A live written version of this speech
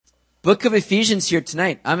Book of Ephesians here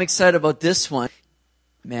tonight. I'm excited about this one.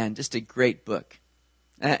 Man, just a great book.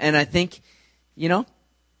 And I think,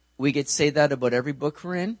 we could say that about every book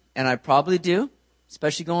we're in, and I probably do,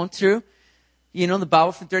 especially going through, the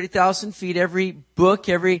Bible from 30,000 feet. Every book,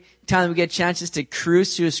 every time we get chances to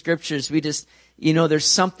cruise through scriptures, we just, there's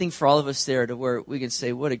something for all of us there to where we can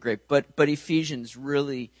say, what a great, but Ephesians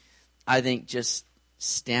really, I think, just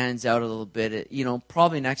stands out a little bit.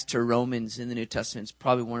 Probably next to Romans in the New Testament. It's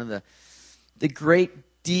probably one of the great,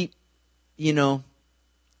 deep,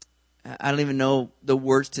 I don't even know the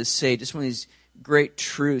words to say, just one of these great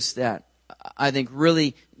truths that I think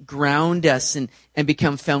really ground us and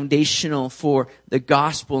become foundational for the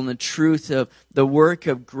gospel and the truth of the work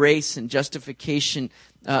of grace and justification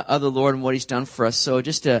of the Lord and what He's done for us. So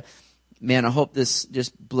I hope this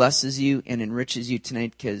just blesses you and enriches you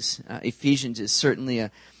tonight, because Ephesians is certainly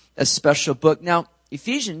a special book. Now,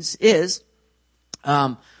 Ephesians is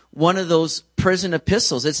one of those prison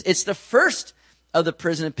epistles. It's the first of the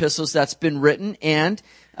prison epistles that's been written, and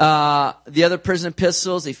the other prison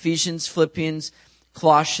epistles, Ephesians, Philippians,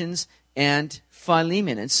 Colossians, and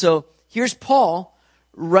Philemon. And so here's Paul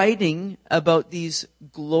writing about these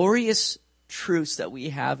glorious truths that we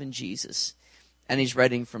have in Jesus, and he's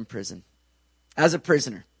writing from prison, as a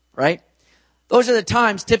prisoner, right? Those are the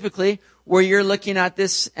times typically where you're looking at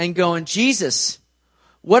this and going, Jesus,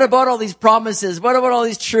 what about all these promises? What about all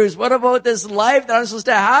these truths? What about this life that I'm supposed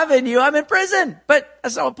to have in you? I'm in prison. But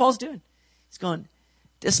that's not what Paul's doing. He's going,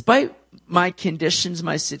 despite my conditions,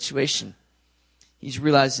 my situation, he's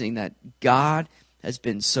realizing that God has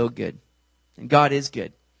been so good. And God is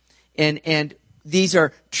good. And these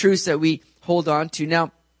are truths that we hold on to.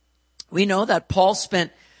 Now, we know that Paul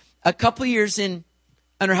spent a couple years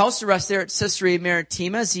under house arrest there at Caesarea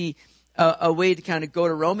Maritima as he a way to kind of go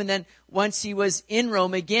to Rome. And then once he was in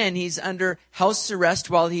Rome again, he's under house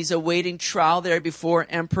arrest while he's awaiting trial there before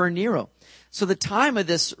Emperor Nero. So the time of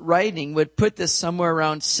this writing would put this somewhere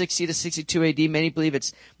around 60 to 62 AD. Many believe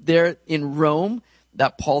it's there in Rome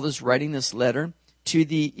that Paul is writing this letter to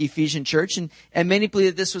the Ephesian church. And many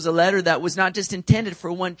believe that this was a letter that was not just intended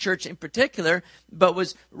for one church in particular, but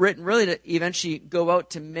was written really to eventually go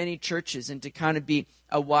out to many churches and to kind of be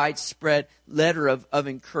a widespread letter of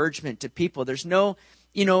encouragement to people. There's no,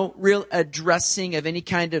 real addressing of any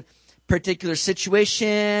kind of particular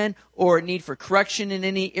situation or need for correction in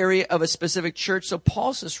any area of a specific church. So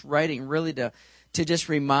Paul's just writing really to just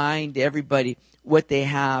remind everybody what they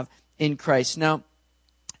have in Christ. Now,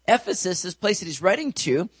 Ephesus, this place that he's writing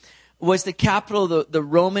to, was the capital of the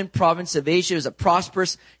Roman province of Asia. It was a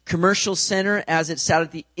prosperous commercial center as it sat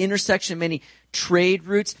at the intersection of many trade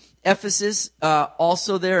routes. Ephesus,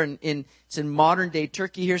 also there it's in modern day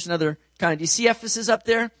Turkey. Here's another kind of, do you see Ephesus up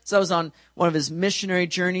there? So I was on one of his missionary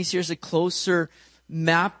journeys. Here's a closer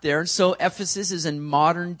map there. So Ephesus is in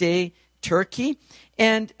modern day Turkey.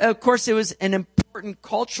 And of course, it was an important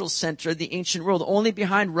cultural center of the ancient world, only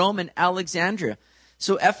behind Rome and Alexandria.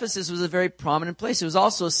 So Ephesus was a very prominent place. It was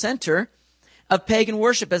also a center of pagan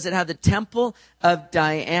worship, as it had the temple of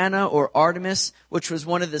Diana or Artemis, which was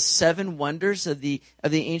one of the 7 wonders of the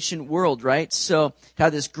ancient world, right? So it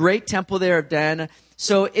had this great temple there of Diana.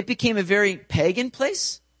 So it became a very pagan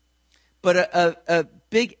place, but a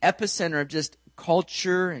big epicenter of just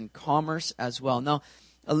culture and commerce as well. Now,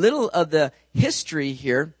 a little of the history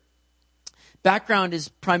here, background is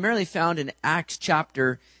primarily found in Acts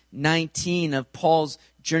chapter 19 of Paul's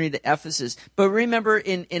journey to Ephesus. But remember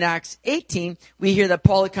in Acts 18, we hear that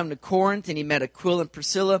Paul had come to Corinth and he met Aquila and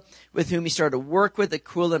Priscilla, with whom he started to work with.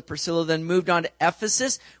 Aquila and Priscilla then moved on to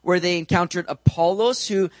Ephesus, where they encountered Apollos,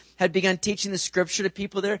 who had begun teaching the scripture to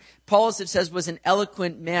people there. Apollos, it says, was an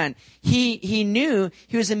eloquent man. He knew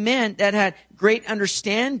he was a man that had great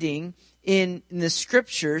understanding in the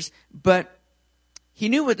scriptures, but he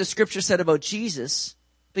knew what the scripture said about Jesus,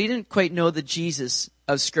 but he didn't quite know the Jesus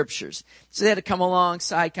of scriptures. So they had to come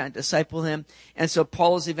alongside, kind of disciple him. And so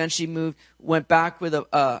Paul's eventually went back with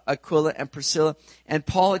Aquila and Priscilla. And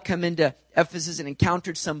Paul had come into Ephesus and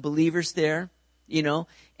encountered some believers there,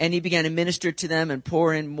 and he began to minister to them and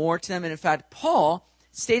pour in more to them. And in fact, Paul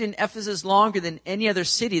stayed in Ephesus longer than any other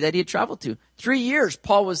city that he had traveled to. 3 years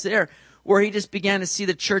Paul was there, where he just began to see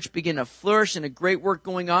the church begin to flourish and a great work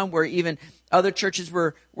going on, where even other churches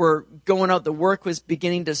were going out. The work was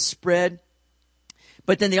beginning to spread.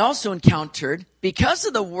 But then they also encountered, because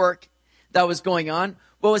of the work that was going on,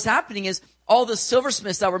 what was happening is all the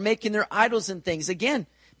silversmiths that were making their idols and things. Again,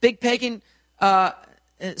 big pagan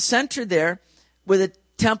center there with a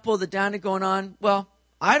temple, the Diana going on. Well,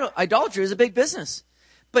 idolatry is a big business.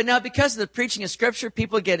 But now because of the preaching of scripture,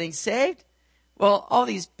 people getting saved, well, all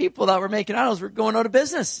these people that were making idols were going out of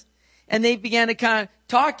business. And they began to kind of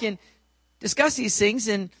talk and discuss these things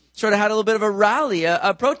and sort of had a little bit of a rally,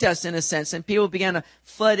 a protest in a sense. And people began to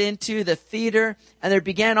flood into the theater, and there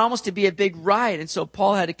began almost to be a big riot. And so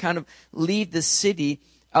Paul had to kind of leave the city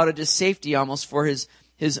out of just safety almost for his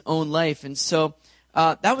own life. And so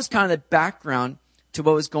that was kind of the background to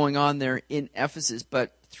what was going on there in Ephesus.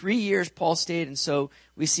 But 3 years Paul stayed, and so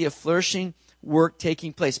we see a flourishing work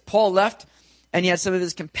taking place. Paul left, and he had some of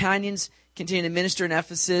his companions continue to minister in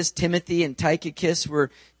Ephesus. Timothy and Tychicus were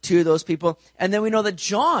two of those people. And then we know that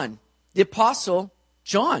John, the apostle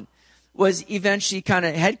John, was eventually kind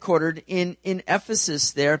of headquartered in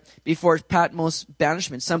Ephesus there before his Patmos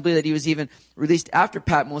banishment. Some believe that he was even released after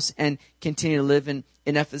Patmos and continued to live in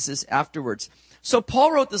Ephesus afterwards. So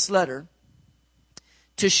Paul wrote this letter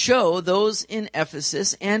to show those in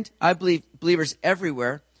Ephesus, and I believe believers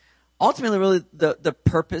everywhere, ultimately really the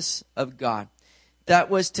purpose of God. That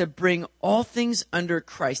was to bring all things under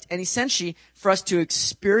Christ, and essentially for us to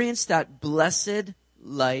experience that blessed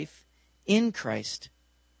life in Christ.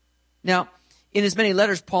 Now, in his many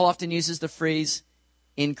letters, Paul often uses the phrase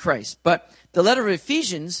in Christ. But the letter of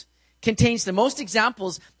Ephesians contains the most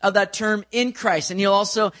examples of that term in Christ. And he'll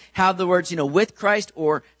also have the words, with Christ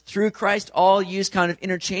or through Christ, all used kind of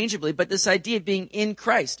interchangeably. But this idea of being in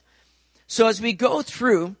Christ. So as we go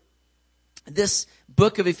through this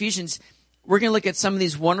book of Ephesians, we're going to look at some of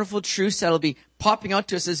these wonderful truths that'll be popping out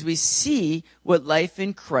to us as we see what life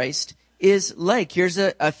in Christ is like. Here's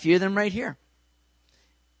a few of them right here.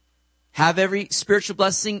 Have every spiritual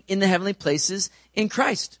blessing in the heavenly places in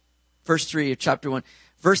Christ. Verse 3 of chapter 1.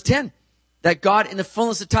 Verse 10. That God in the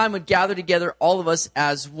fullness of time would gather together all of us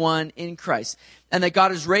as one in Christ. And that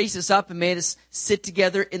God has raised us up and made us sit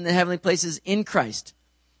together in the heavenly places in Christ.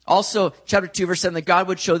 Also, chapter 2, verse 7, that God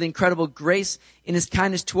would show the incredible grace in his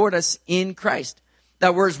kindness toward us in Christ.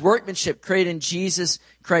 That we're his workmanship created in Jesus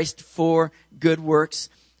Christ for good works.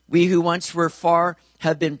 We who once were far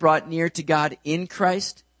have been brought near to God in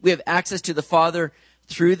Christ. We have access to the Father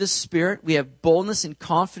through the Spirit. We have boldness and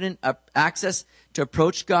confident access to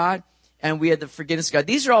approach God. And we have the forgiveness of God.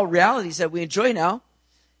 These are all realities that we enjoy now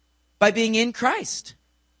by being in Christ.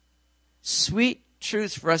 Sweet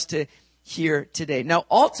truths for us to hear today. Now,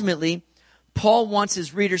 ultimately, Paul wants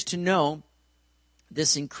his readers to know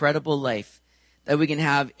this incredible life that we can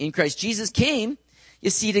have in Christ. Jesus came, you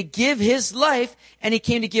see, to give his life, and he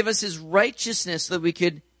came to give us his righteousness so that we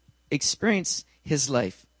could experience his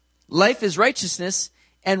life. Life is righteousness,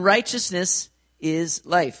 and righteousness is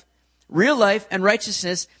life. Real life and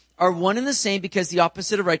righteousness are one and the same because the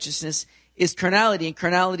opposite of righteousness is carnality, and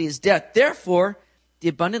carnality is death. Therefore, the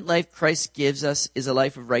abundant life Christ gives us is a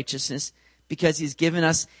life of righteousness because he's given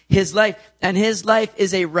us his life, and his life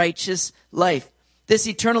is a righteous life. This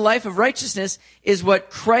eternal life of righteousness is what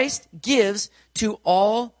Christ gives to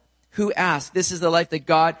all who ask. This is the life that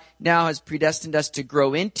God now has predestined us to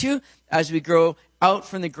grow into as we grow out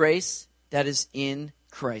from the grace that is in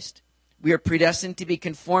Christ. We are predestined to be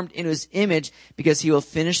conformed into his image because he will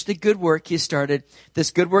finish the good work he started.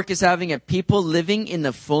 This good work is having a people living in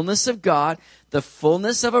the fullness of God, the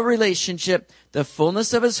fullness of a relationship, the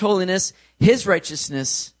fullness of his holiness, his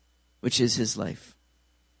righteousness, which is his life.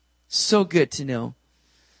 So good to know.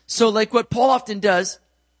 So like what Paul often does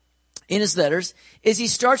in his letters is he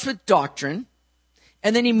starts with doctrine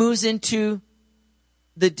and then he moves into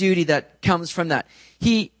the duty that comes from that.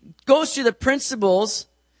 He goes through the principles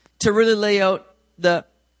to really lay out the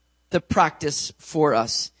practice for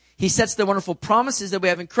us. He sets the wonderful promises that we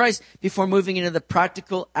have in Christ before moving into the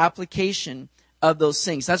practical application of those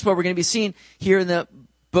things. That's what we're going to be seeing here in the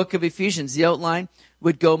book of Ephesians. The outline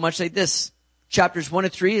would go much like this. Chapters 1 to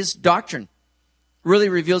 3 is doctrine. Really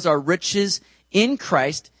reveals our riches in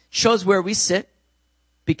Christ, shows where we sit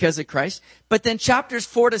because of Christ. But then chapters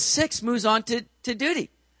 4 to 6 moves on to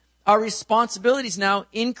duty. Our responsibilities now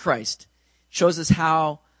in Christ. Shows us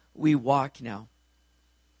how we walk now.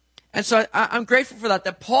 And so I'm grateful for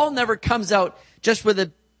that Paul never comes out just with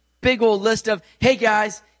a big old list of, hey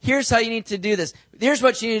guys, here's how you need to do this. Here's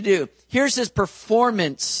what you need to do. Here's his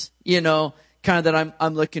performance, kind of that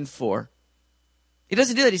I'm looking for. He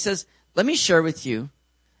doesn't do that. He says, let me share with you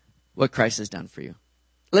what Christ has done for you.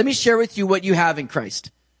 Let me share with you what you have in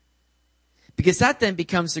Christ. Because that then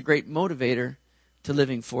becomes the great motivator to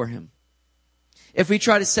living for him. If we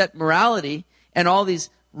try to set morality and all these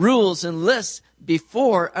rules and lists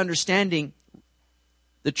before understanding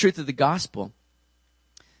the truth of the gospel,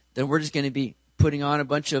 then we're just going to be putting on a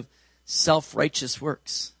bunch of self-righteous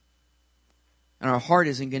works. And our heart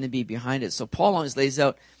isn't going to be behind it. So Paul always lays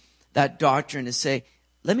out that doctrine to say,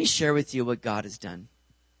 let me share with you what God has done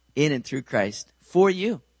in and through Christ for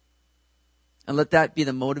you. And let that be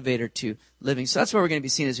the motivator to living. So that's what we're going to be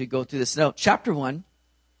seeing as we go through this. Now, chapter 1.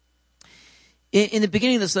 In the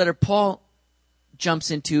beginning of this letter, Paul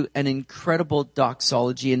jumps into an incredible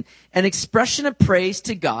doxology and an expression of praise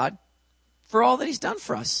to God for all that he's done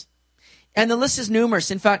for us. And the list is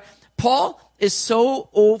numerous. In fact, Paul is so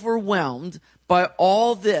overwhelmed by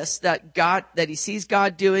all this that he sees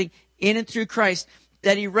God doing in and through Christ,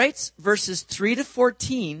 that he writes verses 3 to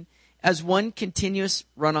 14 as one continuous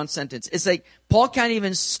run-on sentence. It's like Paul can't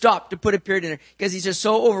even stop to put a period in there because he's just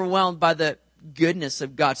so overwhelmed by the goodness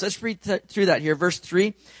of God. So let's read through that here, verse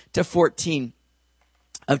 3 to 14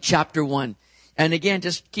 of chapter 1. And again,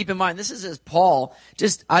 just keep in mind, this is as Paul,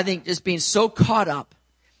 I think, being so caught up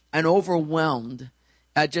and overwhelmed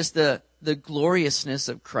at just the gloriousness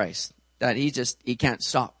of Christ that he can't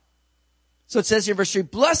stop. So it says here, verse 3,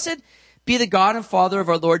 "Blessed be the God and Father of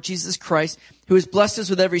our Lord Jesus Christ, who has blessed us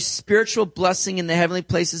with every spiritual blessing in the heavenly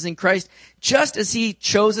places in Christ, just as he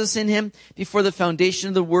chose us in him before the foundation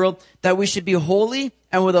of the world, that we should be holy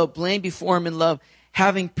and without blame before him in love,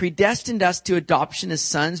 having predestined us to adoption as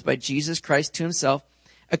sons by Jesus Christ to himself,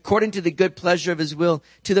 according to the good pleasure of his will,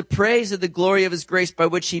 to the praise of the glory of his grace, by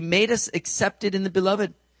which he made us accepted in the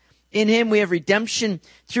beloved. In him we have redemption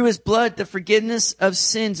through his blood, the forgiveness of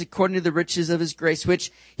sins according to the riches of his grace,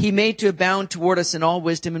 which he made to abound toward us in all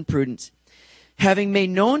wisdom and prudence, having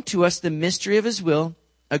made known to us the mystery of his will,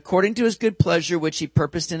 according to his good pleasure, which he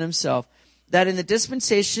purposed in himself, that in the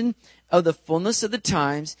dispensation of the fullness of the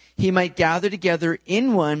times he might gather together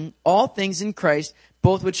in one all things in Christ,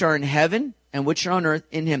 both which are in heaven and which are on earth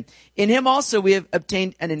in him. In him also we have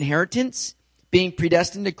obtained an inheritance, being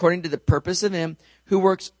predestined according to the purpose of him who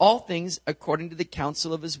works all things according to the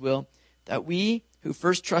counsel of his will, that we who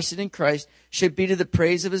first trusted in Christ should be to the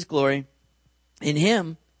praise of his glory. In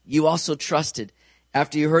him you also trusted,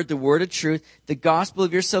 after you heard the word of truth, the gospel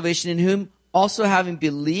of your salvation, in whom also having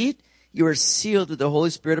believed, you are sealed with the Holy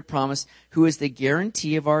Spirit of promise, who is the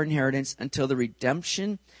guarantee of our inheritance until the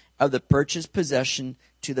redemption of the purchased possession,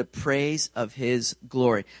 to the praise of his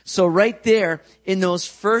glory." So right there in those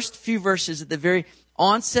first few verses at the very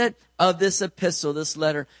onset of this epistle, this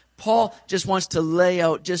letter, Paul just wants to lay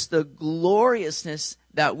out just the gloriousness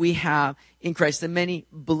that we have in Christ, the many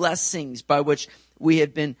blessings by which we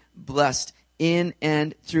have been blessed in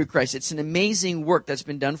and through Christ. It's an amazing work that's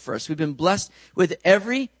been done for us. We've been blessed with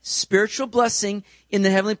every spiritual blessing in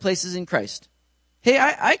the heavenly places in Christ. Hey,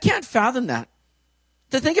 I can't fathom that.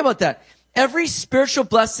 To think about that. Every spiritual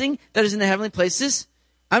blessing that is in the heavenly places,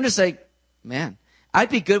 I'm just like, man, I'd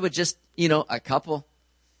be good with just, a couple.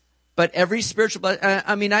 But every spiritual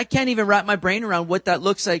blessing, I can't even wrap my brain around what that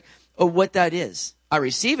looks like or what that is. I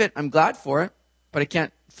receive it. I'm glad for it, but I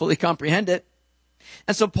can't fully comprehend it.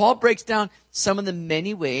 And so Paul breaks down some of the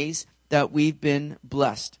many ways that we've been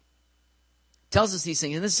blessed. Tells us these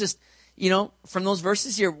things. And this is just, from those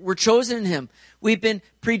verses here, we're chosen in him. We've been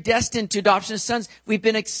predestined to adoption as sons. We've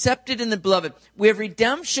been accepted in the beloved. We have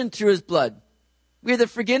redemption through his blood. We have the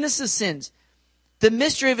forgiveness of sins. The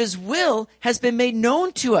mystery of his will has been made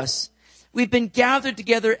known to us. We've been gathered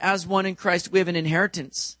together as one in Christ. We have an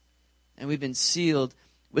inheritance. And we've been sealed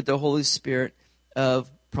with the Holy Spirit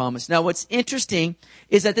of promise. Now, what's interesting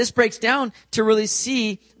is that this breaks down to really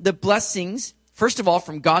see the blessings, first of all,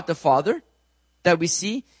 from God the Father, that we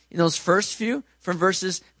see in those first few, from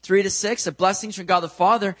verses 3 to 6, the blessings from God the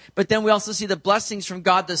Father. But then we also see the blessings from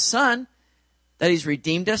God the Son, that he's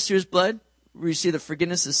redeemed us through his blood. We see the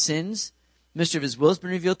forgiveness of sins. The mystery of his will has been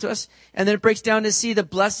revealed to us. And then it breaks down to see the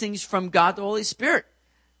blessings from God the Holy Spirit,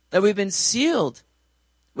 that we've been sealed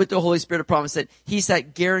with the Holy Spirit of promise, that he's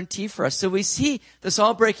that guarantee for us. So we see this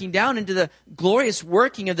all breaking down into the glorious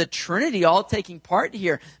working of the Trinity, all taking part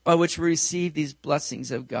here, by which we receive these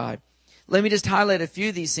blessings of God. Let me just highlight a few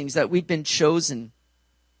of these things. That we've been chosen.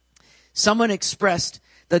 Someone expressed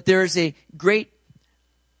that there is a great,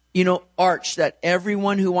 arch that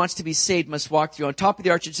everyone who wants to be saved must walk through. On top of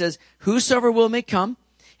the arch it says, "Whosoever will may come."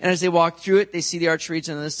 And as they walk through it, they see the arch reads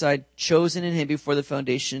on the other side, "Chosen in him before the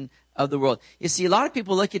foundation of the world." You see, a lot of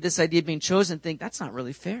people look at this idea of being chosen and think, that's not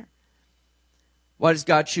really fair. Why does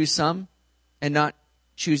God choose some and not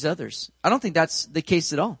choose others? I don't think that's the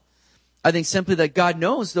case at all. I think simply that God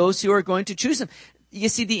knows those who are going to choose him. You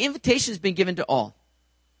see, the invitation has been given to all.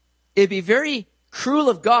 It'd be very cruel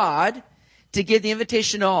of God to give the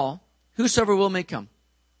invitation to all. Whosoever will may come.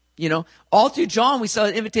 All through John, we saw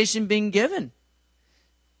the invitation being given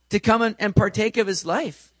to come and partake of his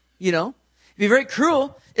life. It'd be very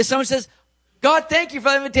cruel if someone says, "God, thank you for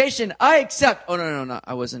the invitation. I accept." "Oh, no.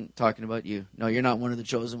 I wasn't talking about you. No, you're not one of the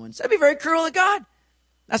chosen ones." That'd be very cruel of God.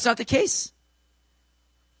 That's not the case.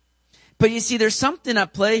 But you see, there's something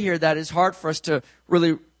at play here that is hard for us to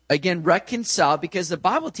really, again, reconcile, because the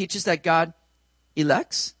Bible teaches that God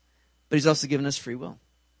elects, but he's also given us free will.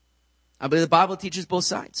 I believe the Bible teaches both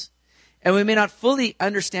sides. And we may not fully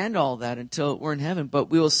understand all that until we're in heaven,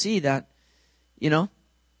 but we will see that,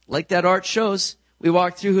 like that art shows, we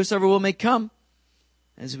walk through, whosoever will may come.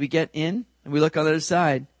 As we get in and we look on the other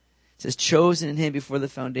side, it says, chosen in him before the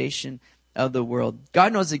foundation of the world.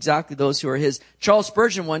 God knows exactly those who are his. Charles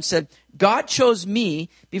Spurgeon once said, God chose me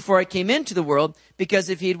before I came into the world, because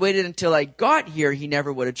if he had waited until I got here, he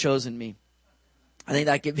never would have chosen me. I think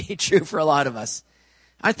that could be true for a lot of us.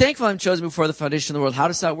 I'm thankful I'm chosen before the foundation of the world. How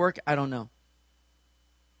does that work? I don't know.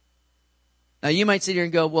 Now you might sit here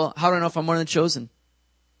and go, well, how do I know if I'm one of the chosen?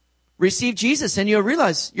 Receive Jesus and you'll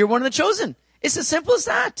realize you're one of the chosen. It's as simple as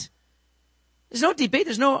that. There's no debate.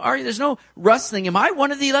 There's no argument. There's no wrestling. Am I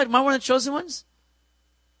one of the elect? Am I one of the chosen ones?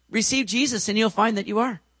 Receive Jesus and you'll find that you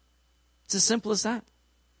are. It's as simple as that.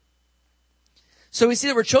 So we see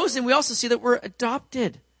that we're chosen. We also see that we're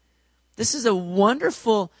adopted. This is a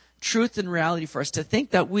wonderful truth and reality for us, to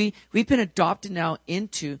think that we've been adopted now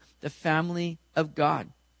into the family of God.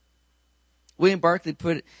 William Barclay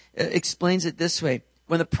explains it this way.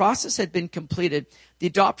 When the process had been completed, the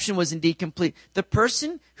adoption was indeed complete. The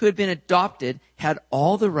person who had been adopted had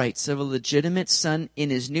all the rights of a legitimate son in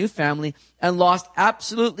his new family and lost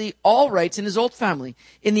absolutely all rights in his old family.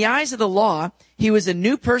 In the eyes of the law, he was a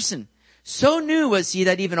new person. So new was he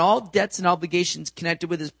that even all debts and obligations connected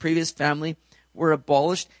with his previous family were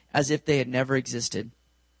abolished as if they had never existed.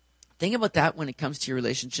 Think about that when it comes to your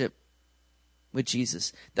relationship with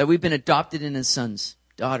Jesus. That we've been adopted in as sons,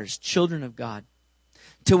 daughters, children of God.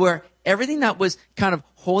 To where everything that was kind of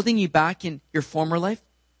holding you back in your former life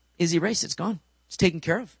is erased. It's gone. It's taken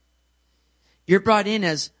care of. You're brought in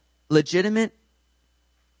as legitimate,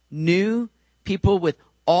 new people with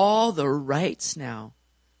all the rights now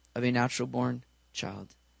of a natural born child.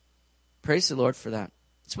 Praise the Lord for that.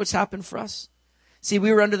 That's what's happened for us. See,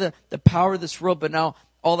 we were under the power of this world, but now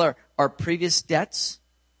all our previous debts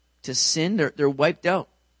to sin, they're wiped out.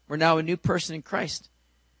 We're now a new person in Christ.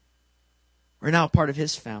 We're now a part of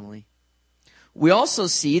his family. We also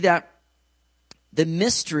see that the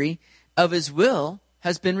mystery of his will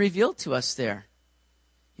has been revealed to us there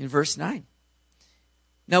in verse 9.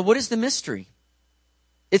 Now, what is the mystery?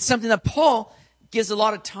 It's something that Paul gives a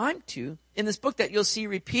lot of time to in this book that you'll see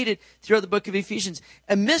repeated throughout the book of Ephesians.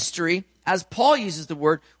 A mystery, as Paul uses the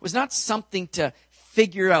word, was not something to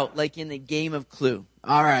figure out like in the game of Clue.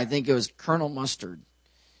 All right, I think it was Colonel Mustard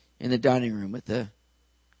in the dining room with the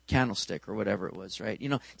candlestick or whatever it was, right?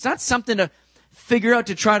 It's not something to figure out,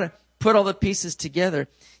 to try to put all the pieces together.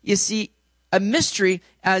 You see, a mystery,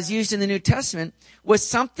 as used in the New Testament, was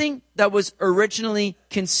something that was originally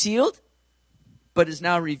concealed, but is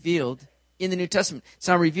now revealed in the New Testament. It's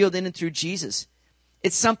now revealed in and through Jesus.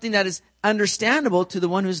 It's something that is understandable to the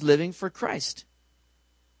one who's living for Christ.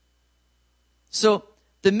 So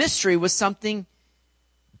the mystery was something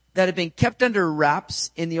that had been kept under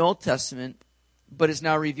wraps in the Old Testament, but is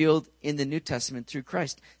now revealed in the New Testament through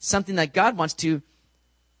Christ. Something that God wants to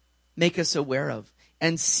make us aware of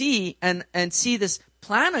and see this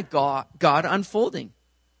plan of God unfolding.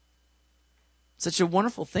 Such a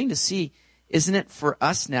wonderful thing to see, isn't it, for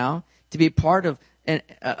us now to be part of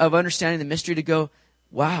understanding the mystery, to go,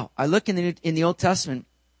 wow, I look in the Old Testament,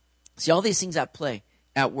 see all these things at play,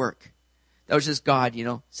 at work. That was just God,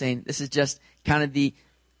 saying this is just kind of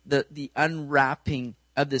the unwrapping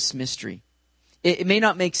of this mystery. It may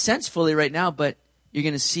not make sense fully right now, but you're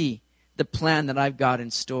going to see the plan that I've got in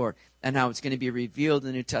store and how it's going to be revealed in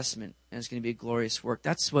the New Testament, and it's going to be a glorious work.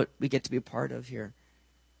 That's what we get to be a part of here.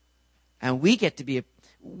 And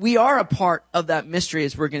we are a part of that mystery,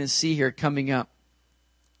 as we're going to see here coming up.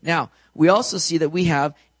 Now, we also see that we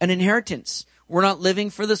have an inheritance. We're not living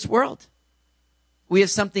for this world. We have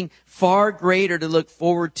something far greater to look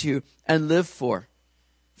forward to and live for.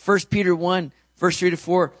 1 Peter 1, verse 3 to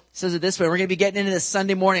 4 says it this way. We're going to be getting into this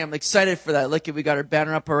Sunday morning. I'm excited for that. Look, we got our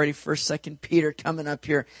banner up already. 1st, 2nd Peter coming up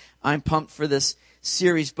here. I'm pumped for this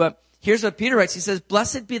series. But here's what Peter writes. He says,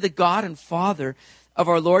 "Blessed be the God and Father of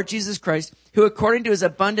our Lord Jesus Christ, who according to his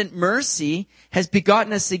abundant mercy has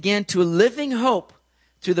begotten us again to a living hope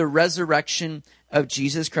through the resurrection of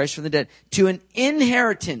Jesus Christ from the dead, to an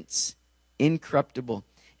inheritance incorruptible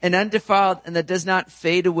and undefiled and that does not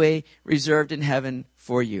fade away, reserved in heaven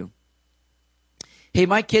for you." Hey,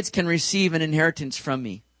 my kids can receive an inheritance from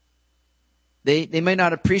me. They may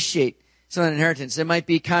not appreciate some inheritance. It might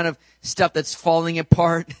be kind of stuff that's falling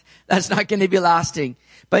apart. That's not going to be lasting.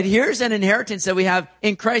 But here's an inheritance that we have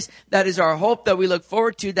in Christ that is our hope, that we look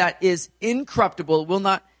forward to, that is incorruptible, will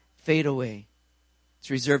not fade away. It's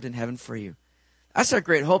reserved in heaven for you. That's our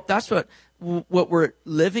great hope. That's what we're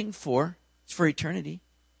living for. It's for eternity.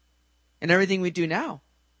 And everything we do now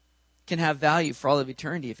can have value for all of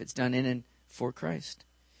eternity if it's done in and for Christ.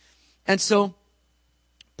 And so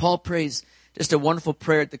Paul prays just a wonderful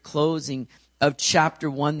prayer at the closing of chapter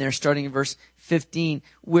 1 there, starting in verse 15,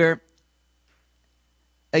 where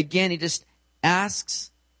again he just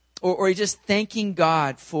asks, or he's just thanking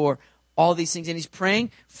God for all these things. And he's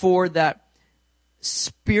praying for that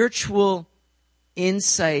spiritual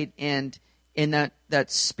insight and in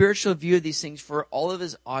that spiritual view of these things for all of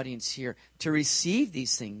his audience here to receive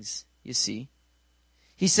these things, you see.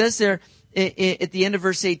 He says there at the end of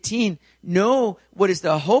verse 18, know what is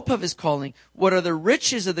the hope of his calling, what are the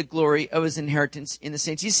riches of the glory of his inheritance in the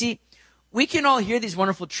saints. You see, we can all hear these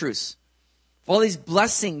wonderful truths, all these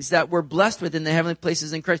blessings that we're blessed with in the heavenly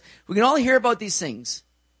places in Christ. We can all hear about these things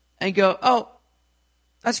and go, oh,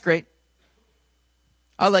 that's great.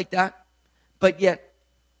 I like that. But yet,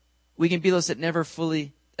 we can be those that never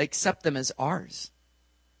fully accept them as ours.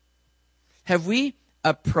 Have we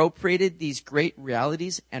appropriated these great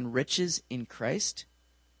realities and riches in Christ?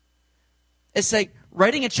 It's like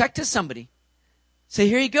writing a check to somebody. Say,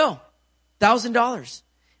 here you go, $1,000.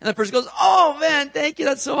 And the person goes, oh man, thank you,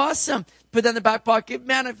 that's so awesome. Put that in the back pocket.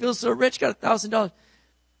 Man, I feel so rich, got $1,000.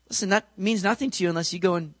 Listen, that means nothing to you unless you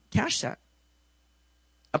go and cash that.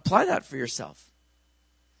 Apply that for yourself.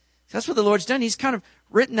 That's what the Lord's done. He's kind of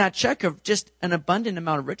written that check of just an abundant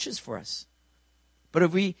amount of riches for us. But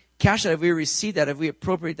if we cash that, if we receive that, if we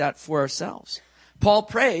appropriate that for ourselves. Paul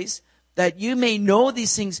prays that you may know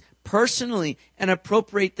these things personally and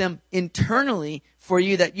appropriate them internally for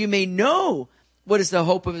you, that you may know what is the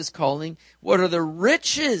hope of his calling, what are the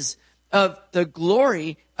riches of the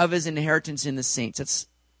glory of his inheritance in the saints. That's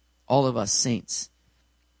all of us saints.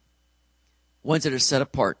 Ones that are set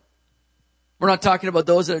apart. We're not talking about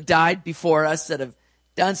those that have died before us, that have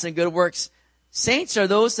done some good works. Saints are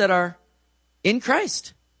those that are in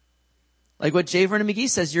Christ. Like what J. Vernon McGee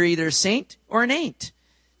says, you're either a saint or an ain't.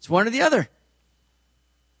 It's one or the other.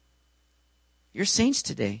 You're saints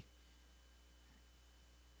today.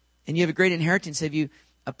 And you have a great inheritance. Have you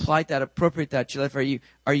applied that, appropriate that to your life?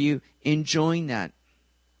 Are you enjoying that?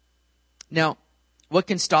 Now, what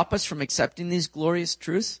can stop us from accepting these glorious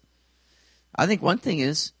truths? I think one thing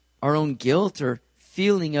is our own guilt or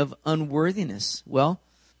feeling of unworthiness. Well,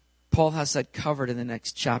 Paul has that covered in the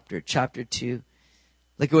next chapter, chapter 2.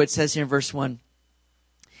 Look at what it says here in verse 1.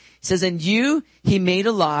 It says, and you he made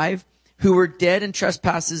alive who were dead in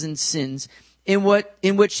trespasses and sins, in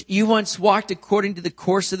which you once walked according to the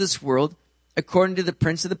course of this world, according to the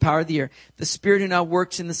prince of the power of the air, the spirit who now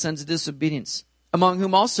works in the sons of disobedience, among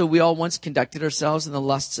whom also we all once conducted ourselves in the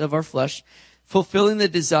lusts of our flesh, fulfilling the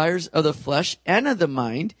desires of the flesh and of the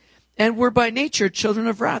mind, and were by nature children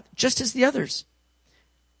of wrath, just as the others.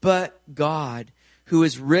 But God, who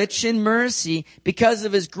is rich in mercy, because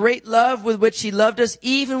of his great love with which he loved us,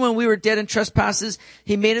 even when we were dead in trespasses,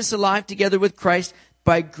 he made us alive together with Christ.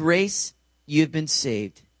 By grace you have been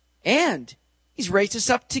saved. And he's raised us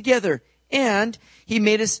up together. And he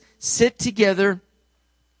made us sit together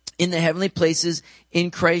in the heavenly places in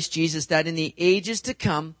Christ Jesus, that in the ages to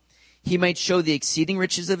come he might show the exceeding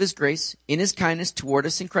riches of his grace in his kindness toward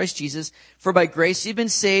us in Christ Jesus. For by grace you've been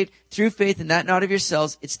saved through faith, and that not of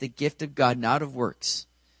yourselves. It's the gift of God, not of works,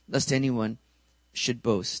 lest anyone should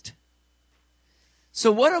boast.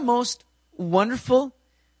 So what a most wonderful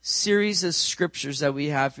series of scriptures that we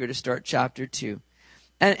have here to start chapter 2.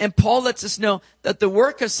 And Paul lets us know that the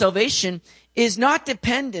work of salvation is not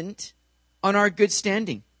dependent on our good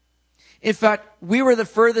standing. In fact, we were the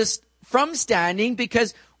furthest from standing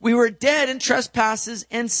because we were dead in trespasses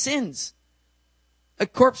and sins. A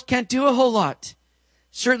corpse can't do a whole lot.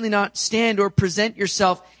 Certainly not stand or present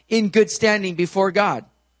yourself in good standing before God.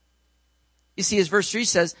 You see, as verse 3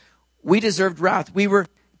 says, we deserved wrath. We were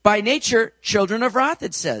by nature children of wrath,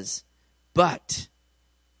 it says. But,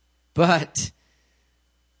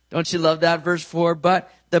 don't you love that verse 4?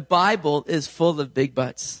 But the Bible is full of big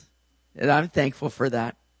buts. And I'm thankful for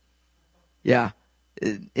that. Yeah,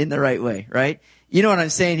 in the right way, right? You know what I'm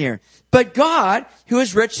saying here. But God, who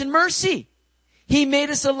is rich in mercy, he made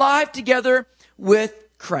us alive together with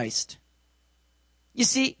Christ. You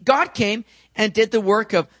see, God came and did the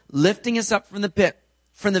work of lifting us up from the pit,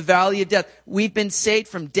 from the valley of death. We've been saved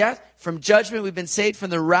from death, from judgment. We've been saved from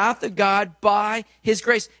the wrath of God by his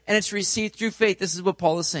grace. And it's received through faith. This is what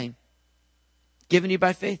Paul is saying. Given you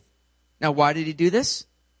by faith. Now, why did he do this?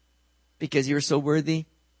 Because you were so worthy?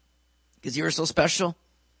 Because you were so special?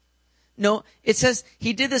 No, it says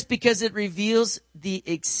he did this because it reveals the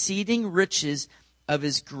exceeding riches of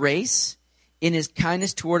his grace in his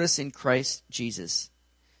kindness toward us in Christ Jesus.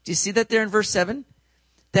 Do you see that there in verse 7?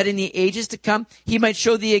 That in the ages to come, he might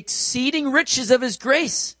show the exceeding riches of his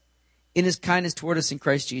grace in his kindness toward us in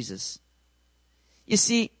Christ Jesus. You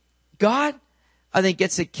see, God, I think,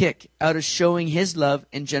 gets a kick out of showing his love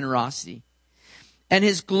and generosity. And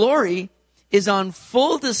his glory is on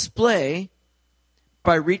full display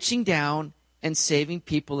by reaching down and saving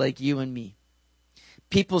people like you and me.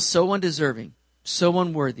 People so undeserving, so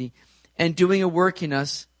unworthy, and doing a work in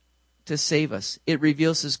us to save us. It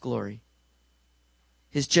reveals his glory.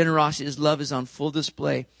 His generosity, his love is on full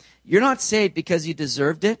display. You're not saved because you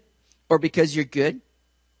deserved it or because you're good.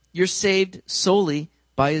 You're saved solely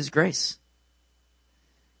by his grace.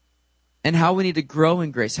 And how we need to grow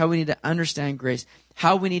in grace, how we need to understand grace,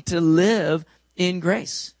 how we need to live in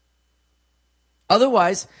grace.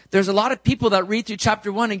 Otherwise, there's a lot of people that read through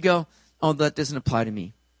chapter 1 and go, oh, that doesn't apply to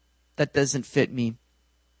me. That doesn't fit me.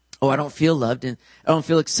 Oh, I don't feel loved and I don't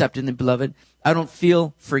feel accepted and beloved. I don't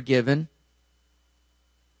feel forgiven.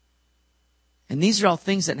 And these are all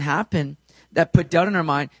things that happen that put doubt in our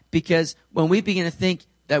mind, because when we begin to think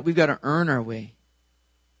that we've got to earn our way,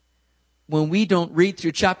 when we don't read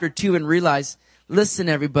through chapter 2 and realize, listen,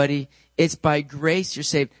 everybody, it's by grace you're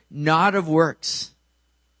saved, not of works.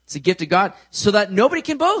 It's a gift of God so that nobody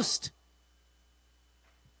can boast.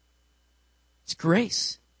 It's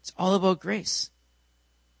grace. It's all about grace.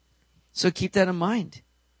 So keep that in mind.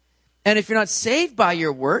 And if you're not saved by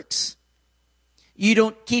your works, you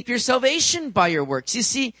don't keep your salvation by your works. You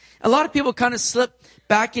see, a lot of people kind of slip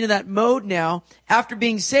back into that mode now after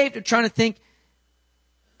being saved of trying to think,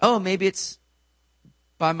 oh, maybe it's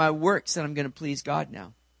by my works that I'm going to please God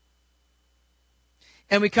now.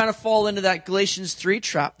 And we kind of fall into that Galatians 3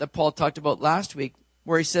 trap that Paul talked about last week,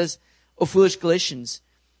 where he says, oh, foolish Galatians,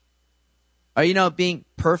 are you now being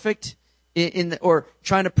perfect or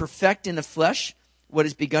trying to perfect in the flesh what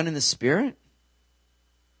is begun in the Spirit?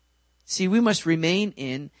 See, we must remain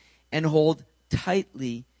in and hold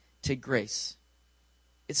tightly to grace.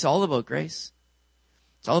 It's all about grace.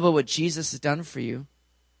 It's all about what Jesus has done for you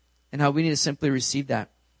and how we need to simply receive that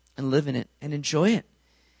and live in it and enjoy it.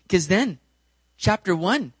 Because then, chapter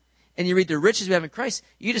 1, and you read the riches we have in Christ,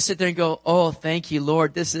 you just sit there and go, oh, thank you,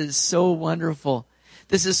 Lord. This is so wonderful.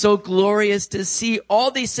 This is so glorious to see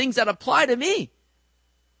all these things that apply to me.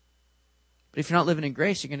 But if you're not living in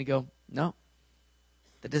grace, you're going to go, no,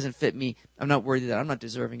 that doesn't fit me. I'm not worthy of that. I'm not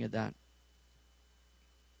deserving of that.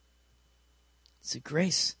 It's a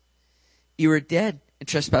grace. You were dead in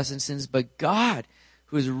trespasses and sins, but God,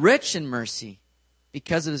 who is rich in mercy,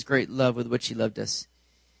 because of his great love with which he loved us,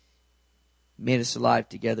 made us alive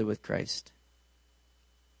together with Christ.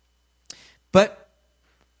 But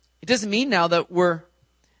it doesn't mean now that we're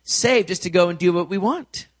saved just to go and do what we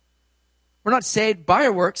want. We're not saved by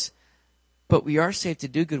our works, but we are saved to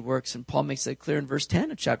do good works. And Paul makes that clear in verse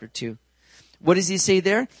 10 of chapter 2. What does he say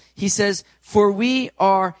there? He says, for we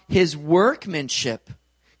are his workmanship,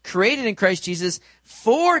 created in Christ Jesus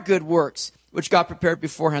for good works, which God prepared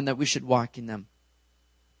beforehand that we should walk in them.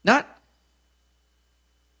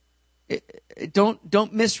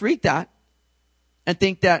 Don't misread that and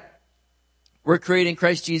think that we're created in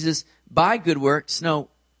Christ Jesus by good works. No,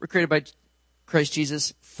 we're created by Christ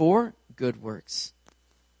Jesus for good works.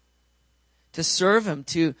 To serve him,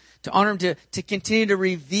 to honor him, to continue to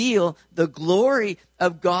reveal the glory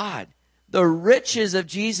of God, the riches of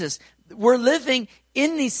Jesus. We're living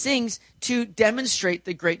in these things to demonstrate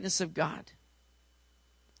the greatness of God,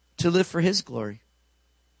 to live for his glory.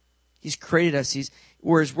 He's created us.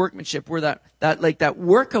 We're his workmanship. We're that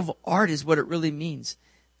work of art is what it really means.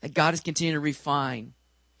 That God is continuing to refine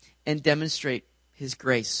and demonstrate his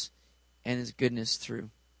grace and his goodness through.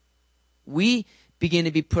 We begin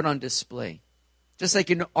to be put on display. Just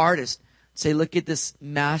like an artist, say, look at this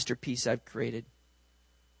masterpiece I've created.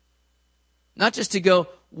 Not just to go,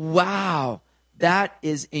 wow, that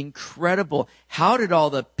is incredible. How did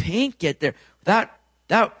all the paint get there?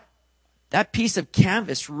 That piece of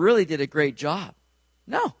canvas really did a great job.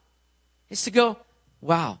 No. It's to go,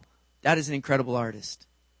 wow, that is an incredible artist.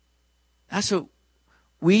 That's what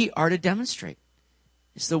we are to demonstrate.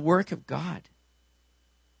 It's the work of God.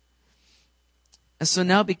 And so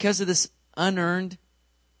now, because of this unearned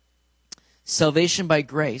salvation by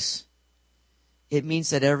grace, it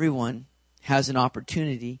means that everyone has an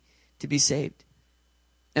opportunity to be saved.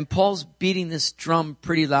 And Paul's beating this drum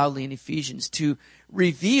pretty loudly in Ephesians to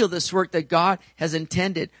reveal this work that God has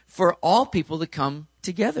intended for all people to come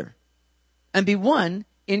together and be one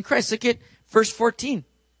in Christ. Look at verse 14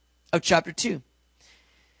 of chapter 2.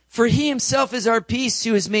 For he himself is our peace,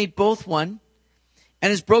 who has made both one, and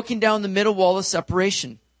has broken down the middle wall of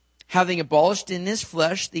separation, having abolished in his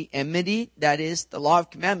flesh the enmity, that is, the law of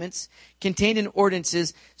commandments, contained in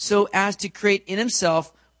ordinances, so as to create in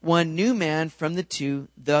himself one new man from the two,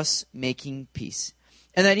 thus making peace.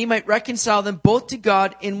 And that he might reconcile them both to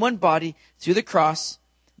God in one body through the cross,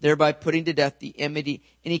 thereby putting to death the enmity.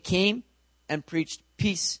 And he came and preached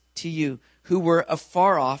peace to you who were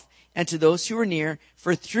afar off, and to those who were near.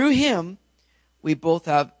 For through him we both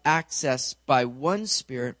have access by one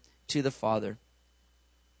Spirit to the Father.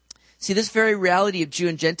 See, this very reality of Jew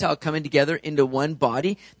and Gentile coming together into one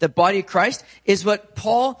body, the body of Christ, is what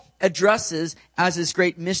Paul addresses as his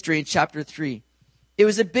great mystery in chapter 3. It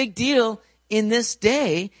was a big deal in this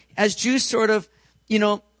day as Jews sort of,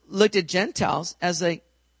 looked at Gentiles as like,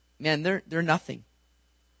 man, they're nothing.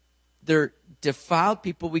 They're defiled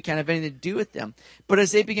people. We can't have anything to do with them. But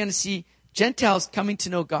as they began to see Gentiles coming to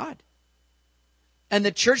know God, and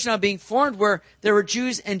the church now being formed where there were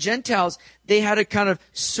Jews and Gentiles, they had to kind of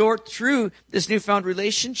sort through this newfound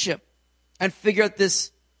relationship and figure out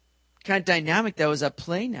this kind of dynamic that was at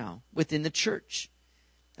play now within the church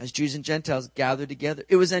as Jews and Gentiles gathered together.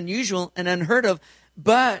 It was unusual and unheard of,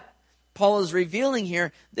 but Paul is revealing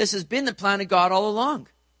here this has been the plan of God all along.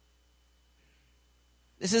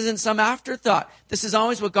 This isn't some afterthought. This is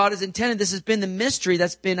always what God has intended. This has been the mystery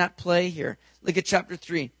that's been at play here. Look at chapter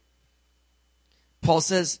 3. Paul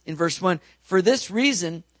says in verse 1, "For this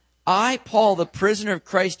reason, I, Paul, the prisoner of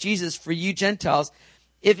Christ Jesus, for you Gentiles,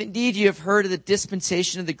 if indeed you have heard of the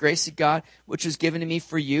dispensation of the grace of God, which was given to me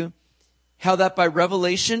for you, how that by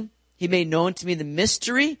revelation he made known to me the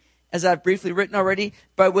mystery, as I've briefly written already,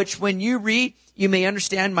 by which when you read, you may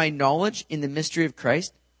understand my knowledge in the mystery of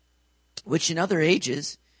Christ, which in other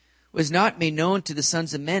ages was not made known to the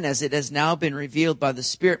sons of men, as it has now been revealed by the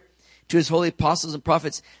Spirit to his holy apostles and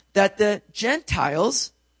prophets, that the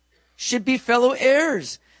Gentiles should be fellow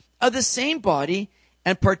heirs of the same body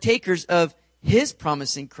and partakers of his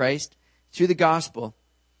promise in Christ through the gospel."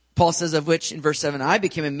 Paul says, of which, in verse 7, "I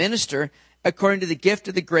became a minister according to the gift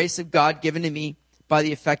of the grace of God given to me by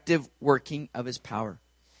the effective working of his power."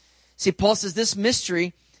 See, Paul says this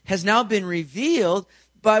mystery has now been revealed,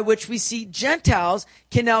 by which we see Gentiles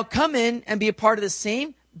can now come in and be a part of the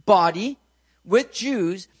same body with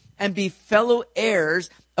Jews and be fellow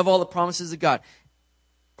heirs of all the promises of God.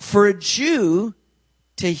 For a Jew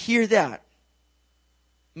to hear that,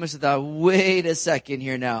 you must have thought, wait a second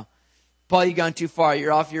here now. Paul, you've gone too far.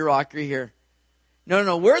 You're off your rocker here.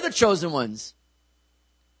 No. We're the chosen ones.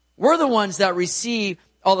 We're the ones that receive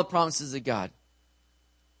all the promises of God.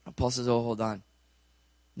 And Paul says, oh, hold on.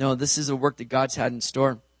 No, this is a work that God's had in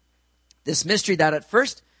store. This mystery that at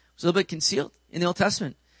first was a little bit concealed in the Old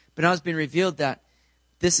Testament, but now it's been revealed that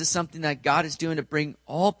this is something that God is doing to bring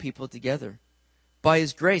all people together by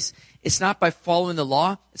his grace. It's not by following the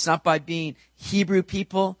law. It's not by being Hebrew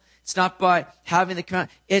people. It's not by having the command.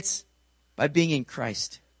 It's by being in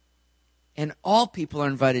Christ. And all people are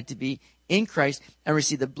invited to be in Christ and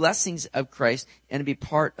receive the blessings of Christ and to be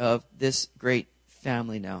part of this great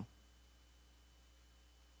family now.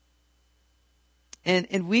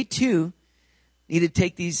 And we too need to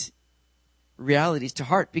take these realities to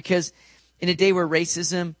heart, because in a day where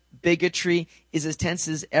racism, bigotry is as tense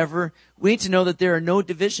as ever, we need to know that there are no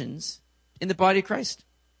divisions in the body of Christ.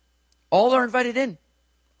 All are invited in.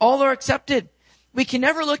 All are accepted. We can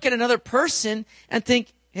never look at another person and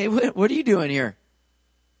think, hey, what are you doing here?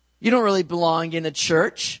 You don't really belong in the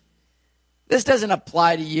church. This doesn't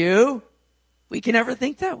apply to you. We can never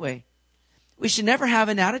think that way. We should never have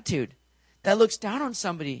an attitude that looks down on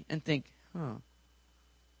somebody and think,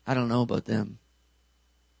 I don't know about them.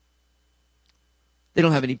 They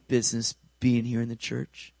don't have any business being here in the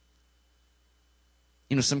church.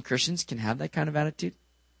 Some Christians can have that kind of attitude.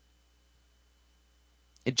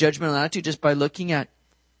 A judgmental attitude just by looking at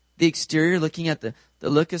the exterior, looking at the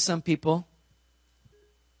look of some people,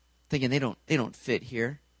 thinking they don't fit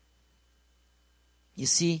here. You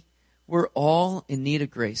see, we're all in need of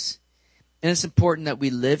grace. And it's important that we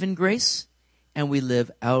live in grace and we live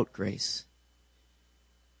out grace.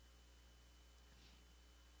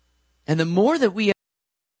 And the more that we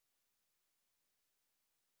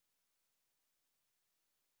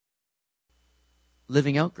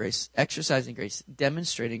living out grace, exercising grace,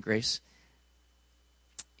 demonstrating grace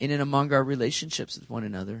in and among our relationships with one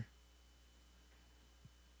another.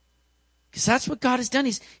 Because that's what God has done.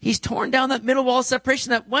 He's torn down that middle wall of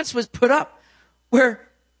separation that once was put up where,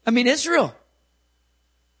 Israel.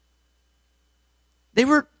 They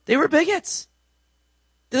were bigots.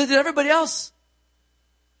 They looked at everybody else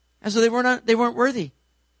as though they weren't worthy.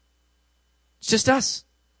 It's just us.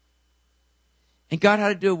 And God had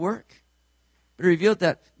to do a work. But it revealed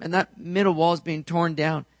that, and that middle wall is being torn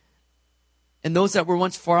down. And those that were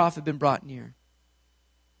once far off have been brought near.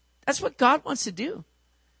 That's what God wants to do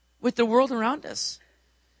with the world around us.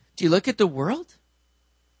 Do you look at the world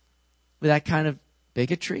with that kind of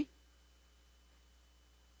bigotry,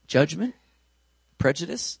 judgment,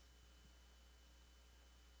 prejudice?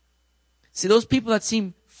 See, those people that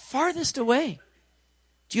seem farthest away,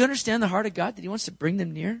 do you understand the heart of God that He wants to bring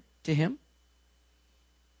them near to Him?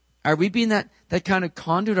 Are we being that kind of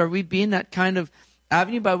conduit? Are we being that kind of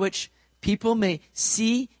avenue by which people may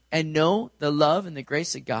see and know the love and the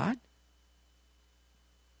grace of God?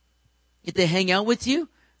 If they hang out with you,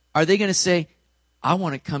 are they going to say, I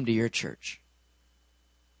want to come to your church?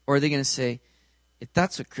 Or are they going to say, if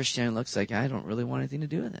that's what Christianity looks like, I don't really want anything to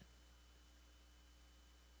do with it?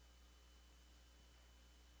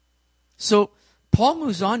 So Paul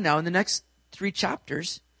moves on now in the next 3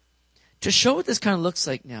 chapters to show what this kind of looks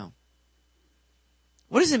like now.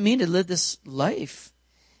 What does it mean to live this life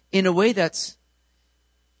in a way that's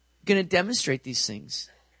going to demonstrate these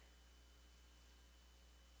things?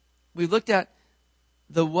 We've looked at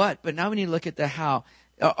the what, but now we need to look at the how.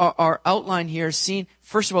 Our outline here is seen,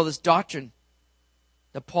 first of all, this doctrine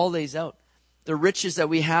that Paul lays out, the riches that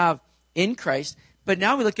we have in Christ. But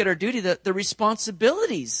now we look at our duty, the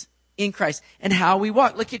responsibilities in Christ and how we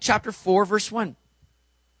walk. Look at chapter 4, verse 1.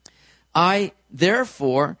 I,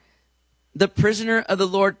 therefore, the prisoner of the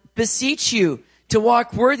Lord, beseech you to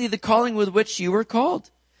walk worthy of the calling with which you were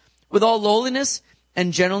called, with all lowliness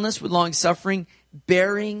and gentleness, with long suffering,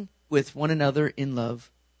 bearing with one another in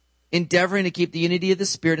love, endeavoring to keep the unity of the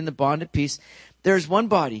Spirit in the bond of peace. There is one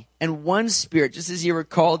body and one Spirit, just as you were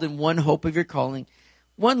called in one hope of your calling,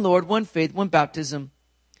 one Lord, one faith, one baptism,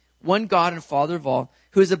 one God and Father of all,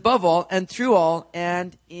 who is above all and through all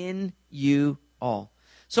and in you all.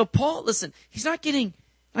 So Paul, listen, he's not getting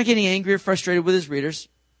angry or frustrated with his readers.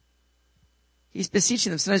 He's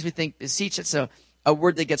beseeching them. Sometimes we think beseech, it's a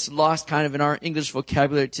word that gets lost kind of in our English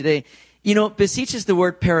vocabulary today. You know, beseech is the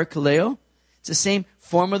word parakaleo. It's the same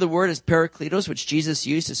form of the word as parakletos, which Jesus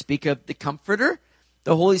used to speak of the Comforter,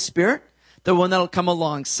 the Holy Spirit, the one that'll come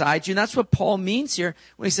alongside you. And that's what Paul means here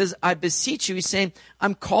when he says, I beseech you. He's saying,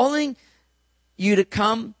 I'm calling you to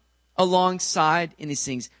come alongside in these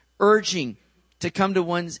things, urging to come to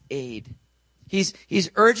one's aid. He's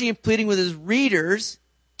urging and pleading with his readers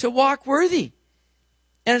to walk worthy.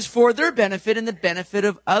 And it's for their benefit and the benefit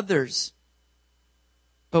of others.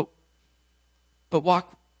 But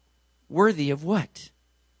walk worthy of what?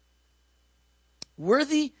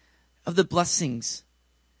 Worthy of the blessings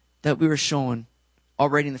that we were shown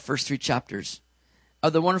already in the first 3 chapters.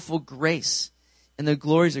 Of the wonderful grace and the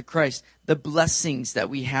glories of Christ. The blessings that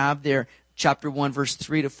we have there. Chapter 1, verse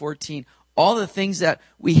 3 to 14. All the things that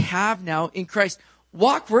we have now in Christ.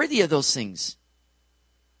 Walk worthy of those things.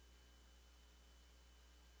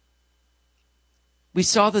 We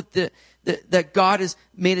saw that God has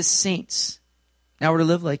made us saints. Now we're to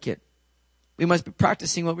live like it. We must be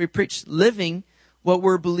practicing what we preach, living what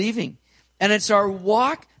we're believing. And it's our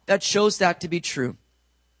walk that shows that to be true.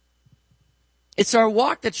 It's our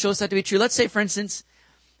walk that shows that to be true. Let's say, for instance,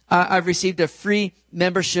 I've received a free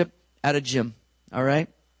membership at a gym. All right?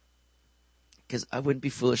 Because I wouldn't be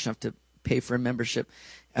foolish enough to pay for a membership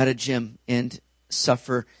at a gym and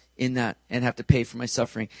suffer in that and have to pay for my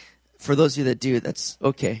suffering. For those of you that do, that's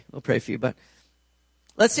okay. We'll pray for you. But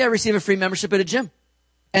let's say I receive a free membership at a gym.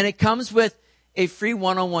 And it comes with a free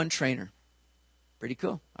one-on-one trainer. Pretty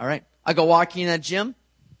cool. All right. I go walking in that gym.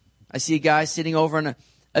 I see a guy sitting over on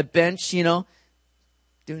a bench, doing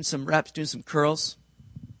some reps, doing some curls.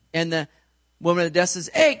 And the woman at the desk says,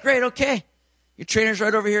 hey, great, okay. Your trainer's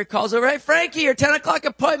right over here. Calls over, hey, Frankie, your 10 o'clock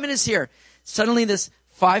appointment is here. Suddenly this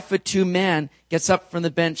 5'2" man gets up from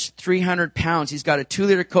the bench, 300 pounds. He's got a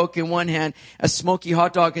 2-liter Coke in one hand, a smoky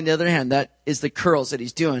hot dog in the other hand. That is the curls that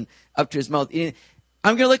he's doing up to his mouth.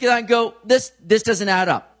 I'm going to look at that and go, this doesn't add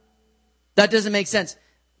up. That doesn't make sense.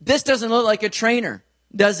 This doesn't look like a trainer,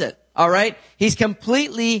 does it? All right? He's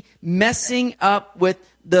completely messing up with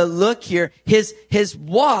the look here. His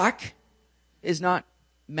walk is not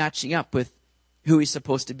matching up with who he's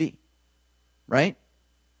supposed to be. Right?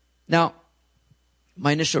 Now,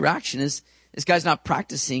 my initial reaction is, this guy's not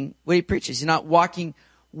practicing what he preaches. He's not walking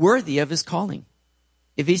worthy of his calling.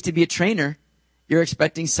 If he's to be a trainer, you're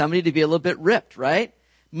expecting somebody to be a little bit ripped, right?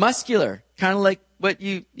 Muscular, kind of like what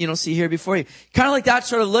you see here before you. Kind of like that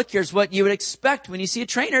sort of look here is what you would expect when you see a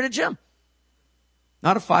trainer at a gym.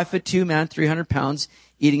 Not a 5'2" man, 300 pounds,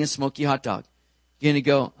 eating a smoky hot dog. You're going to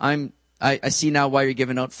go, I see now why you're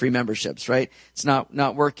giving out free memberships, right? It's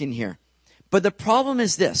not working here. But the problem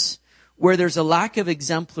is this, where there's a lack of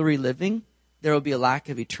exemplary living, there will be a lack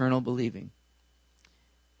of eternal believing.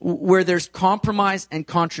 Where there's compromise and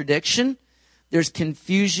contradiction, there's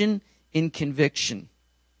confusion in conviction.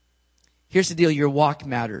 Here's the deal, your walk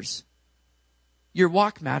matters. Your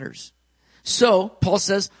walk matters. So, Paul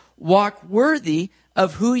says, walk worthy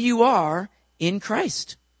of who you are in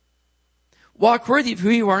Christ. Walk worthy of who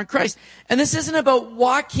you are in Christ. And this isn't about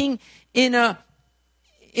walking in a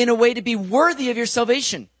way to be worthy of your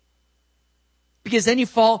salvation. Because then you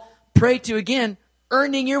fall prey to, again,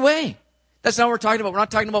 earning your way. That's not what we're talking about. We're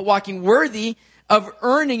not talking about walking worthy of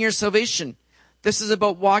earning your salvation. This is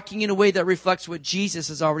about walking in a way that reflects what Jesus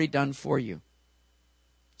has already done for you.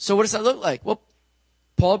 So what does that look like? Well,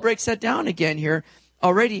 Paul breaks that down again here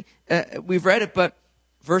already. We've read it, but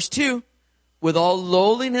verse 2, with all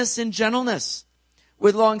lowliness and gentleness,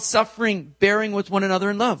 with long suffering, bearing with one another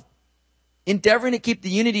in love, endeavoring to keep the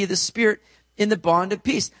unity of the Spirit in the bond of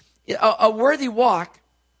peace. A worthy walk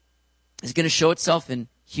is going to show itself in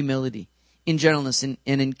humility, in gentleness, and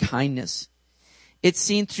in kindness. It's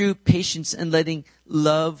seen through patience and letting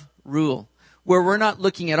love rule, where we're not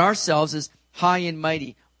looking at ourselves as high and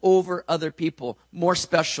mighty over other people, more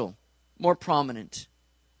special, more prominent.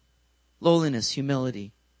 Lowliness,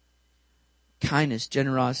 humility, kindness,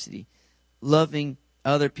 generosity, loving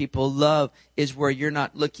other people. Love is where you're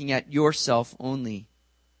not looking at yourself only.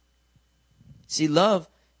 See, love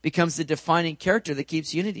becomes the defining character that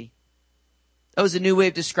keeps unity. That was a new way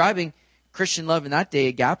of describing Christian love in that day,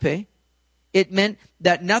 agape. It meant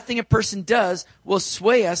that nothing a person does will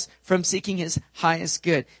sway us from seeking his highest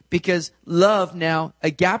good. Because love now,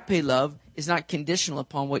 agape love, is not conditional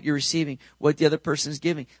upon what you're receiving, what the other person is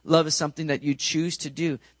giving. Love is something that you choose to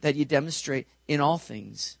do, that you demonstrate in all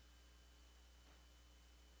things.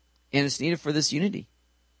 And it's needed for this unity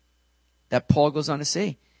that Paul goes on to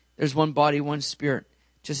say. There's one body, one Spirit,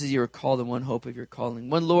 just as you were called in one hope of your calling.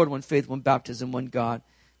 One Lord, one faith, one baptism, one God,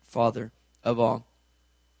 Father of all.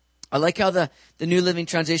 I like how the New Living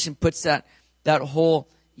Translation puts that whole,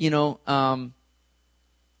 endeavoring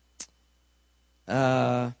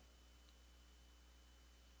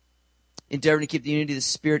to keep the unity of the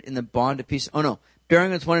Spirit in the bond of peace. Oh no,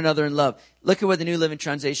 bearing with one another in love. Look at what the New Living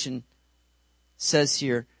Translation says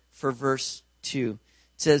here for verse 2.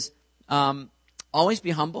 It says, always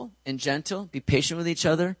be humble and gentle, be patient with each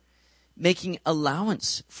other, making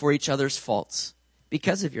allowance for each other's faults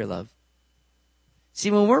because of your love. See,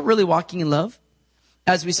 when we're really walking in love,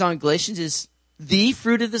 as we saw in Galatians, is the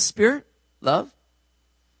fruit of the Spirit, love.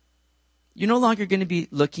 You're no longer going to be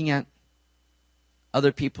looking at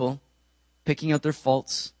other people, picking out their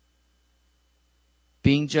faults,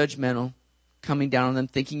 being judgmental, coming down on them,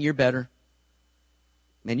 thinking you're better.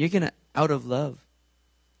 Man, you're going to, out of love,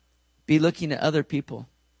 be looking at other people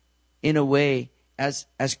in a way as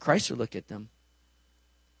Christ would look at them.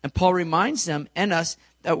 And Paul reminds them and us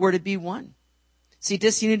that we're to be one. See,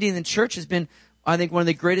 disunity in the church has been, I think, one of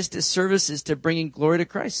the greatest disservices to bringing glory to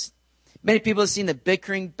Christ. Many people have seen the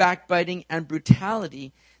bickering, backbiting, and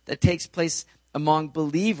brutality that takes place among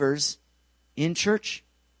believers in church.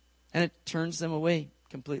 And it turns them away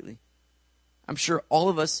completely. I'm sure all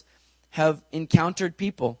of us have encountered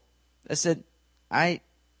people that said, I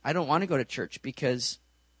don't want to go to church because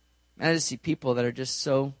I just see people that are just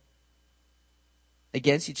so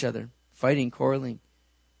against each other, fighting, quarreling.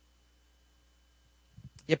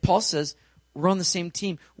 Yet Paul says we're on the same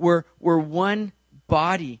team. We're one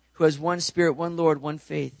body who has one Spirit, one Lord, one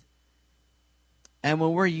faith. And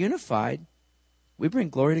when we're unified, we bring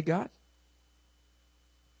glory to God.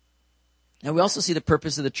 Now we also see the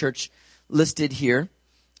purpose of the church listed here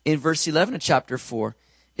in verse 11 of chapter 4.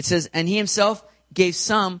 It says, and he himself gave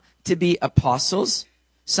some to be apostles,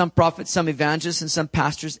 some prophets, some evangelists, and some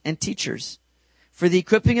pastors and teachers, for the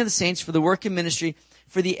equipping of the saints, for the work of ministry,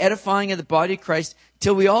 for the edifying of the body of Christ,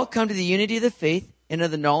 till we all come to the unity of the faith and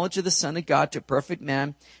of the knowledge of the Son of God, to a perfect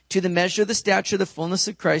man, to the measure of the stature of the fullness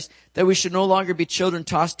of Christ, that we should no longer be children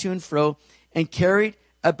tossed to and fro and carried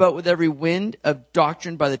about with every wind of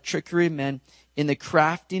doctrine by the trickery of men in the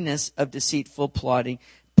craftiness of deceitful plotting.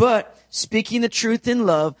 But speaking the truth in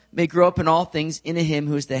love may grow up in all things into him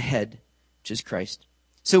who is the head, which is Christ.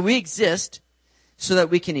 So we exist so that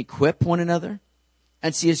we can equip one another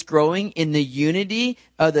and see us growing in the unity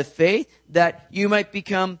of the faith, that you might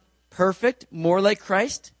become perfect, more like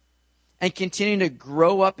Christ, and continue to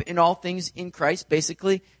grow up in all things in Christ.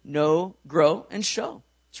 Basically, know, grow, and show.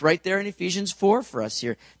 It's right there in Ephesians 4 for us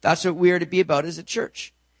here. That's what we are to be about as a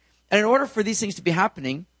church. And in order for these things to be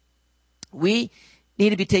happening, we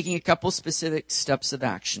need to be taking a couple specific steps of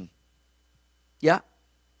action. Yeah,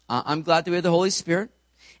 I'm glad that we have the Holy Spirit,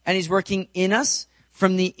 and he's working in us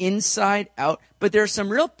from the inside out. But there are some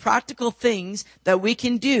real practical things that we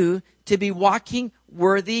can do to be walking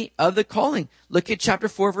worthy of the calling. Look at chapter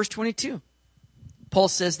 4, verse 22. Paul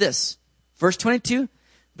says this, verse 22,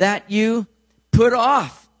 that you put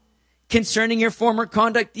off concerning your former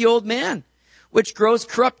conduct the old man, which grows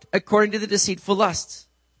corrupt according to the deceitful lusts,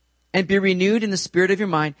 and be renewed in the spirit of your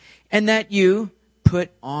mind, and that you put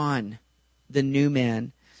on the new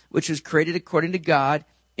man, which was created according to God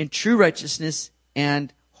in true righteousness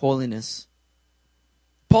and holiness.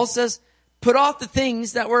 Paul says, put off the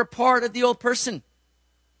things that were a part of the old person.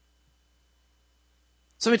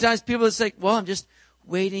 So many times people are like, well, I'm just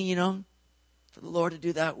waiting, for the Lord to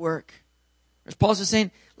do that work. Whereas Paul's just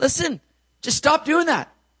saying, listen, just stop doing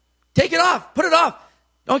that. Take it off. Put it off.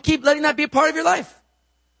 Don't keep letting that be a part of your life.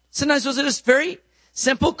 Sometimes those are just very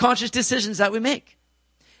simple, conscious decisions that we make.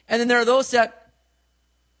 And then there are those that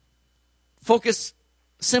focus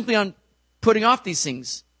simply on putting off these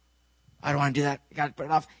things. I don't want to do that. I got to put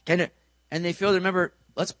it off. And they fail to remember,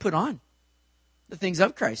 let's put on the things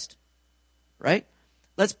of Christ. Right?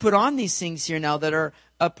 Let's put on these things here now that are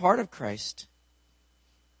a part of Christ.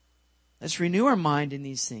 Let's renew our mind in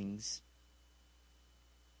these things.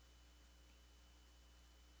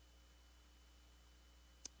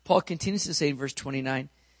 Paul continues to say in verse 29,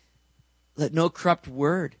 let no corrupt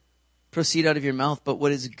word proceed out of your mouth, but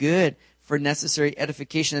what is good for necessary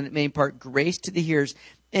edification, and it may impart grace to the hearers.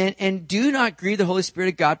 And do not grieve the Holy Spirit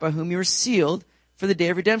of God, by whom you are sealed for the day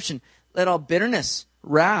of redemption. Let all bitterness,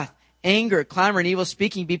 wrath, anger, clamor, and evil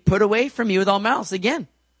speaking be put away from you with all malice. Again,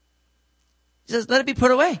 he says, let it be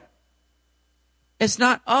put away. It's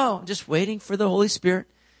not, I'm just waiting for the Holy Spirit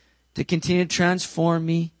to continue to transform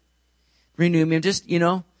me, renew me. I'm just,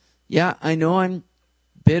 yeah, I know I'm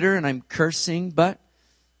bitter and I'm cursing, but,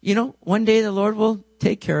 one day the Lord will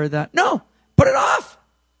take care of that. No, put it off.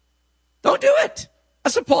 Don't do it.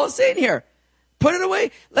 That's what Paul is saying here. Put it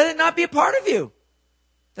away. Let it not be a part of you.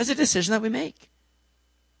 That's a decision that we make.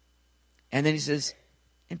 And then he says,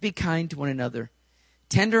 and be kind to one another,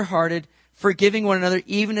 tender-hearted, forgiving one another,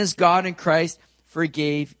 even as God in Christ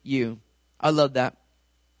forgave you. I love that.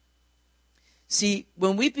 See,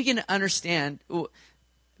 when we begin to understand,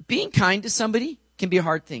 being kind to somebody can be a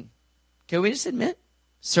hard thing. Can we just admit?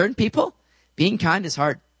 Certain people, being kind is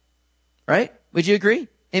hard. Right? Would you agree?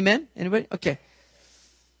 Amen? Anybody? Okay.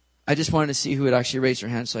 I just wanted to see who would actually raise their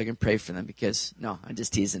hand so I can pray for them because, no, I'm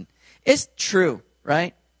just teasing. It's true,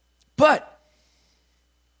 right? But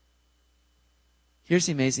here's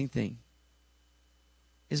the amazing thing.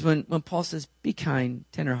 Is when Paul says, be kind,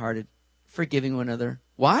 tenderhearted, forgiving one another.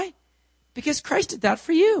 Why? Because Christ did that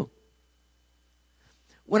for you.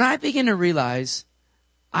 When I begin to realize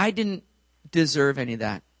I didn't deserve any of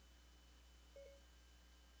that.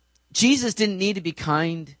 Jesus didn't need to be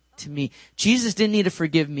kind to me. Jesus didn't need to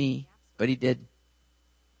forgive me, but he did.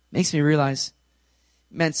 Makes me realize,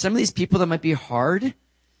 man, some of these people that might be hard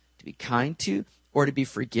to be kind to or to be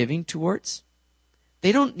forgiving towards,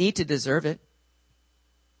 they don't need to deserve it.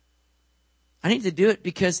 I need to do it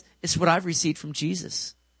because it's what I've received from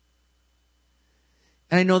Jesus.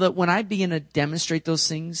 And I know that when I begin to demonstrate those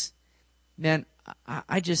things, man,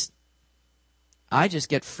 I just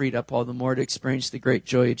get freed up all the more to experience the great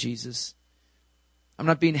joy of Jesus. I'm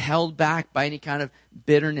not being held back by any kind of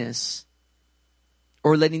bitterness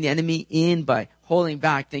or letting the enemy in by holding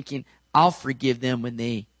back, thinking, I'll forgive them when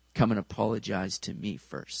they come and apologize to me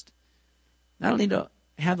first. I don't need to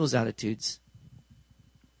have those attitudes.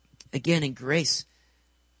 Again, in grace,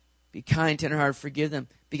 be kind, tenderhearted, forgive them,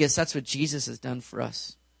 because that's what Jesus has done for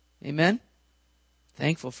us. Amen?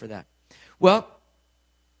 Thankful for that. Well,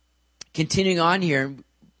 continuing on here,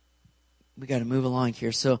 we got to move along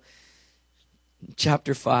here. So,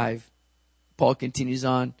 chapter 5, Paul continues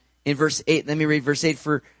on. In verse 8, let me read verse 8.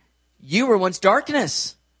 For you were once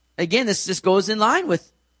darkness. Again, this just goes in line with,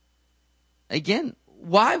 again,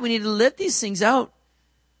 why we need to live these things out.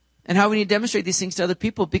 And how we need to demonstrate these things to other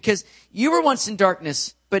people. Because you were once in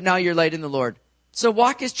darkness, but now you're light in the Lord. So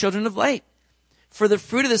walk as children of light. For the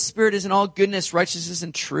fruit of the Spirit is in all goodness, righteousness,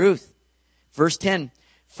 and truth. Verse 10,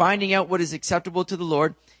 finding out what is acceptable to the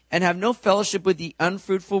Lord, and have no fellowship with the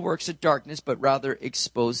unfruitful works of darkness, but rather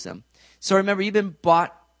expose them. So remember, you've been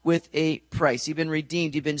bought with a price. You've been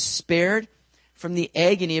redeemed. You've been spared from the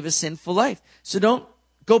agony of a sinful life. So don't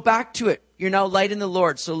go back to it. You're now light in the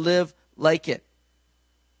Lord, so live like it.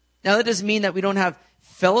 Now, that doesn't mean that we don't have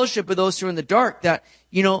fellowship with those who are in the dark. That,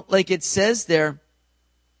 like it says there,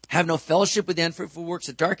 have no fellowship with the unfruitful works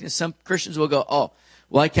of darkness. Some Christians will go, oh,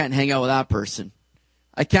 well, I can't hang out with that person.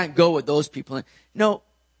 I can't go with those people. No,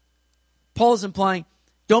 Paul is implying,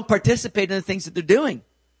 don't participate in the things that they're doing.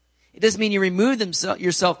 It doesn't mean you remove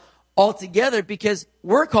yourself altogether, because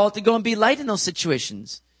we're called to go and be light in those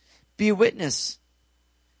situations. Be a witness.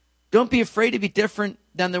 Don't be afraid to be different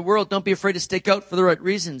than the world. Don't be afraid to stick out for the right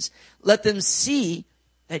reasons. Let them see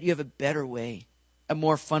that you have a better way, a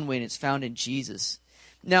more fun way, and it's found in Jesus.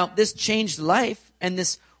 Now, this changed life and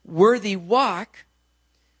this worthy walk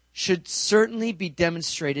should certainly be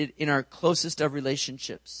demonstrated in our closest of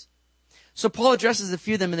relationships. So Paul addresses a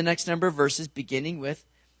few of them in the next number of verses, beginning with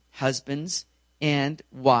husbands and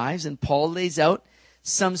wives. And Paul lays out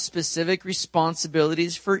some specific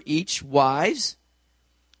responsibilities for each. Wives,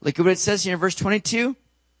 look at what it says here in verse 22.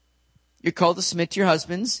 You're called to submit to your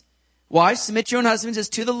husbands. Wives, submit to your own husbands as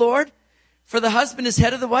to the Lord. For the husband is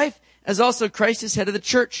head of the wife, as also Christ is head of the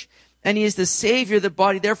church. And he is the Savior of the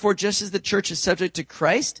body. Therefore, just as the church is subject to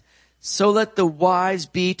Christ, so let the wives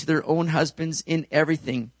be to their own husbands in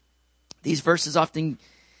everything. These verses often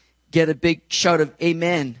get a big shout of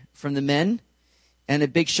amen from the men, and a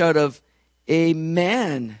big shout of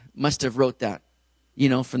amen must have wrote that,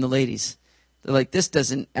 from the ladies. They're like, this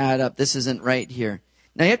doesn't add up. This isn't right here.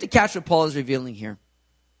 Now you have to catch what Paul is revealing here.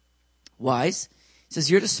 Wives, he says,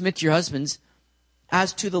 you're to submit to your husbands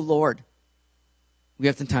as to the Lord. We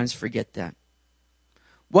oftentimes forget that.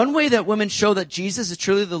 One way that women show that Jesus is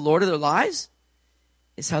truly the Lord of their lives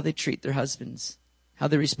is how they treat their husbands, how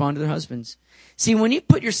they respond to their husbands. See, when you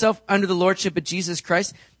put yourself under the lordship of Jesus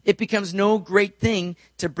Christ, it becomes no great thing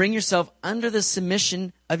to bring yourself under the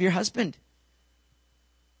submission of your husband.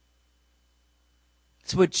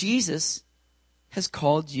 It's what Jesus has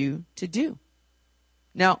called you to do.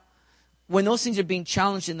 Now, when those things are being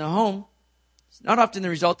challenged in the home, it's not often the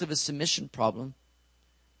result of a submission problem,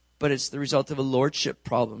 but it's the result of a lordship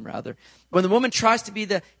problem, rather. When the woman tries to be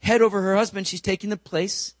the head over her husband, she's taking the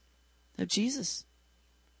place of Jesus.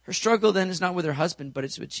 Her struggle then is not with her husband, but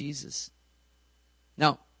it's with Jesus.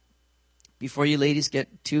 Now, before you ladies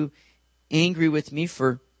get too angry with me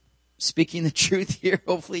for speaking the truth here,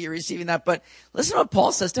 hopefully you're receiving that, but listen to what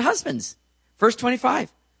Paul says to husbands. Verse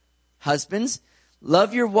 25. Husbands,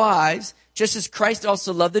 love your wives, just as Christ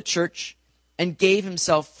also loved the church and gave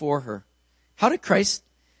himself for her. How did Christ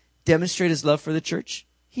demonstrate his love for the church?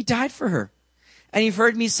 He died for her. And you've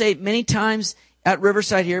heard me say many times at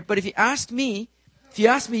Riverside here, but if you ask me,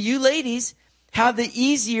 you ladies have the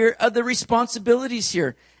easier of the responsibilities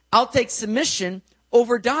here. I'll take submission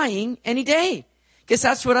over dying any day. Because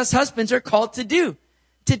that's what us husbands are called to do.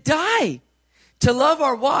 To die. To love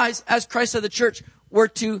our wives as Christ of the church. We're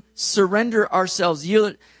to surrender ourselves,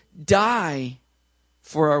 yield, die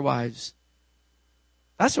for our wives.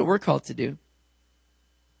 That's what we're called to do.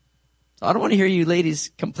 So I don't want to hear you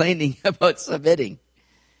ladies complaining about submitting.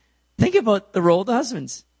 Think about the role of the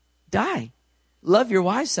husbands. Die. Love your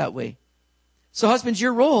wives that way. So husbands,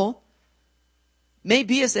 your role may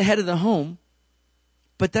be as the head of the home,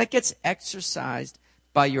 but that gets exercised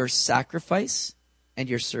by your sacrifice and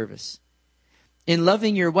your service. In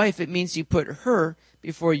loving your wife, it means you put her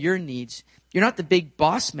before your needs. You're not the big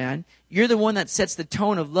boss man. You're the one that sets the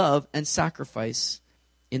tone of love and sacrifice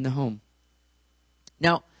in the home.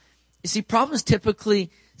 Now, you see, problems typically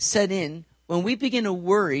set in when we begin to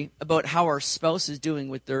worry about how our spouse is doing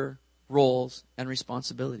with their roles and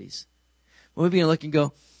responsibilities. When we begin to look and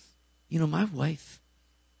go, my wife,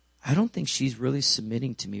 I don't think she's really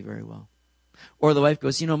submitting to me very well. Or the wife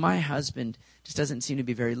goes, my husband just doesn't seem to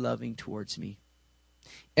be very loving towards me.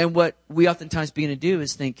 And what we oftentimes begin to do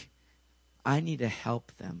is think, I need to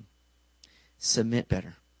help them submit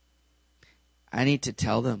better. I need to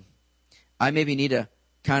tell them. I maybe need to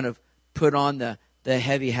kind of put on the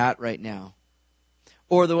heavy hat right now.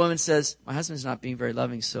 Or the woman says, my husband's not being very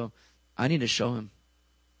loving, so I need to show him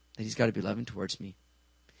that he's got to be loving towards me.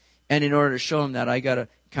 And in order to show him that, I got to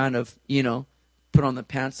kind of, put on the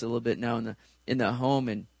pants a little bit now in the home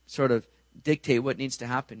and sort of dictate what needs to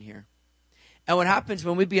happen here. And what happens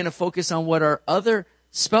when we begin to focus on what our other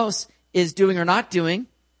spouse is doing or not doing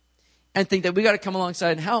and think that we got to come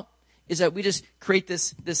alongside and help is that we just create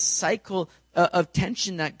this cycle of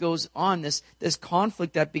tension that goes on, this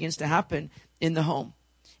conflict that begins to happen in the home.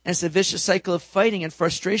 And it's a vicious cycle of fighting and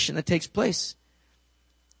frustration that takes place.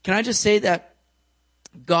 Can I just say that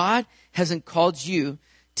God hasn't called you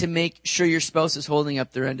to make sure your spouse is holding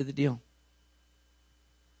up their end of the deal.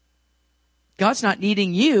 God's not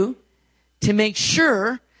needing you to make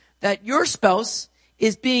sure that your spouse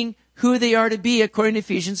is being who they are to be according to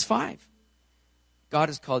Ephesians 5. God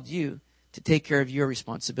has called you to take care of your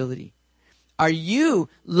responsibility. Are you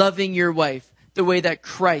loving your wife the way that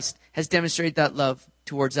Christ has demonstrated that love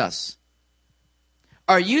towards us?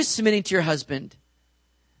 Are you submitting to your husband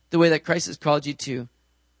the way that Christ has called you to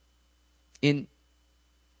in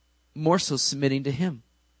more so submitting to him.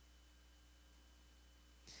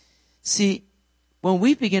 See, when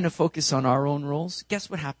we begin to focus on our own roles, guess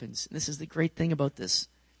what happens? And this is the great thing about this,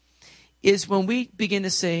 is when we begin to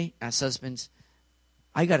say, as husbands,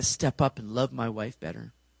 I got to step up and love my wife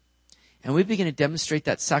better. And we begin to demonstrate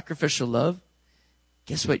that sacrificial love,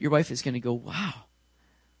 guess what? Your wife is going to go, wow,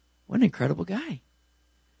 what an incredible guy.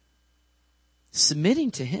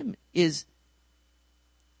 Submitting to him is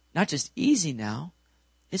not just easy now,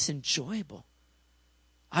 it's enjoyable.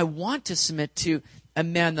 I want to submit to a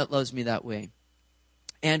man that loves me that way.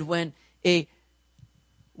 And when a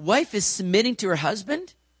wife is submitting to her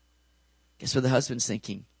husband, guess what the husband's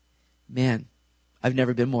thinking? Man, I've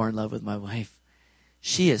never been more in love with my wife.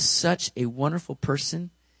 She is such a wonderful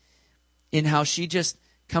person in how she just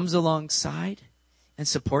comes alongside and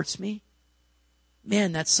supports me.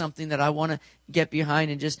 Man, that's something that I want to get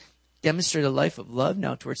behind and just demonstrate a life of love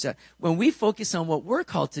now towards that. When we focus on what we're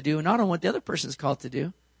called to do and not on what the other person is called to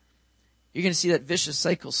do, you're going to see that vicious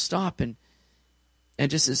cycle stop and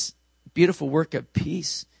just this beautiful work of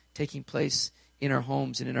peace taking place in our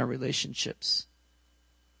homes and in our relationships.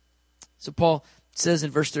 So Paul says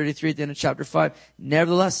in verse 33 at the end of chapter 5,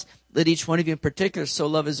 nevertheless, let each one of you in particular so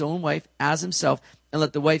love his own wife as himself, and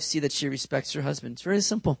let the wife see that she respects her husband. It's very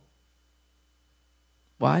simple.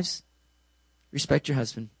 Wives, respect your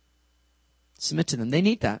husband. Submit to them. They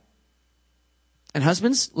need that. And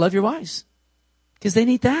husbands, love your wives because they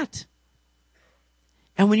need that.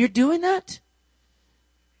 And when you're doing that,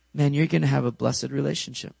 man, you're going to have a blessed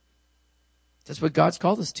relationship. That's what God's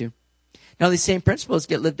called us to. Now, these same principles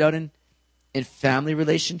get lived out in family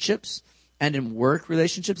relationships and in work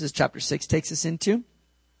relationships, as chapter 6 takes us into.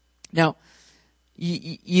 Now,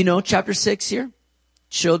 you know chapter 6 here?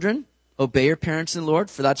 Children, obey your parents in the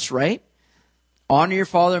Lord, for that's right. Honor your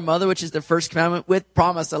father and mother, which is the first commandment with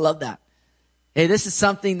promise. I love that. Hey, this is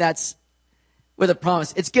something that's with a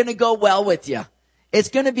promise. It's going to go well with you. It's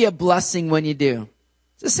going to be a blessing when you do.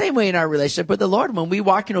 It's the same way in our relationship with the Lord. When we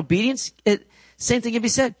walk in obedience, same thing can be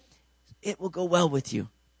said. It will go well with you.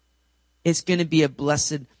 It's going to be a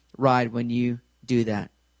blessed ride when you do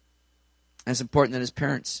that. And it's important that as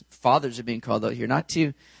parents, fathers are being called out here, not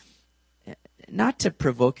to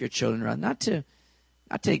provoke your children around, not to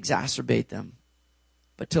exacerbate them,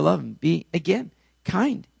 but to love them. Be, again,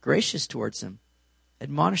 kind, gracious towards them.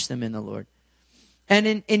 Admonish them in the Lord. And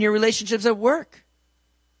in your relationships at work,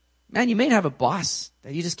 man, you may have a boss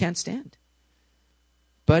that you just can't stand.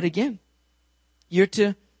 But again, you're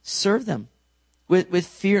to serve them with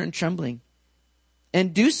fear and trembling.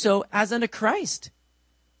 And do so as unto Christ.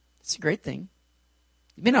 It's a great thing.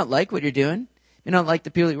 You may not like what you're doing. You may not like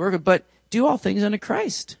the people you work with, but do all things unto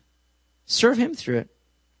Christ. Serve him through it.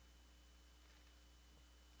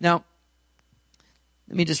 Now,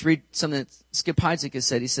 let me just read something that Skip Heitzig has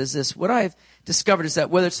said. He says this, what I have discovered is that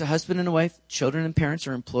whether it's a husband and a wife, children and parents,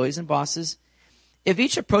 or employees and bosses, if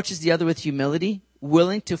each approaches the other with humility,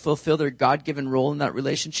 willing to fulfill their God-given role in that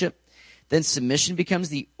relationship, then submission becomes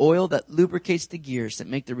the oil that lubricates the gears that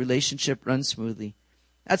make the relationship run smoothly.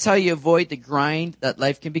 That's how you avoid the grind that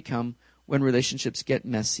life can become when relationships get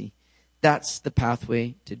messy. That's the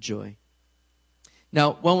pathway to joy.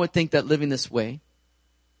 Now, one would think that living this way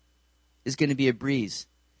is going to be a breeze.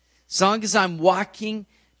 As long as I'm walking,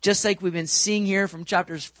 just like we've been seeing here from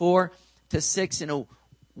chapters 4 to 6, in a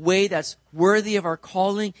way that's worthy of our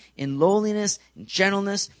calling, in lowliness, in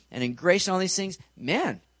gentleness, and in grace and all these things,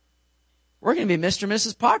 man, we're going to be Mr. and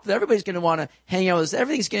Mrs. Popular. Everybody's going to want to hang out with us.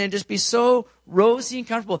 Everything's going to just be so rosy and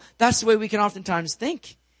comfortable. That's the way we can oftentimes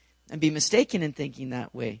think and be mistaken in thinking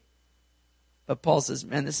that way. But Paul says,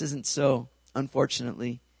 man, this isn't so,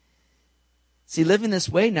 unfortunately. See, living this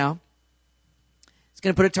way now, it's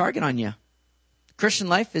going to put a target on you. The Christian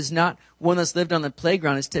life is not one that's lived on the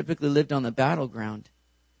playground. It's typically lived on the battleground.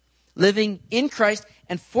 Living in Christ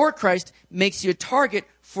and for Christ makes you a target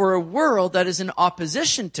for a world that is in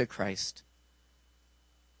opposition to Christ.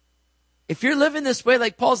 If you're living this way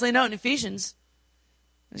like Paul's laying out in Ephesians,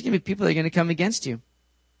 there's going to be people that are going to come against you.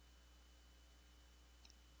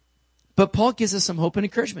 But Paul gives us some hope and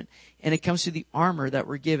encouragement. And it comes through the armor that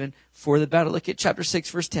we're given for the battle. Look at chapter 6,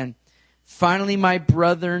 verse 10. Finally, my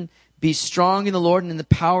brethren, be strong in the Lord and in the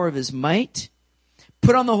power of his might.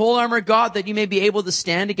 Put on the whole armor of God that you may be able to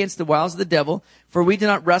stand against the wiles of the devil. For we do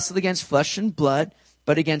not wrestle against flesh and blood,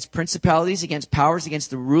 but against principalities, against powers,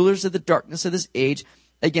 against the rulers of the darkness of this age,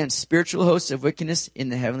 against spiritual hosts of wickedness in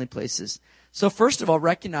the heavenly places. So first of all,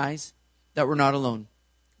 recognize that we're not alone.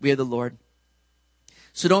 We have the Lord.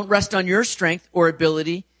 So don't rest on your strength or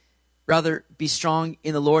ability. Rather, be strong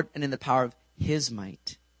in the Lord and in the power of his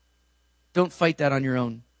might. Don't fight that on your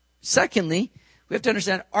own. Secondly, We have to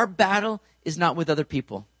understand our battle is not with other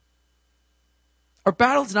people. Our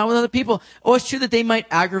battle is not with other people. Oh, it's true that they might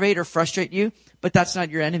aggravate or frustrate you, but that's not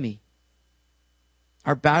your enemy.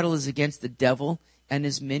 Our battle is against the devil and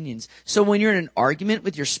his minions. So when you're in an argument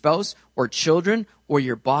with your spouse or children or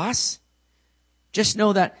your boss, just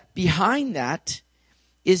know that behind that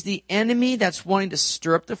is the enemy that's wanting to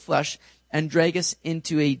stir up the flesh and drag us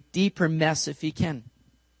into a deeper mess if he can.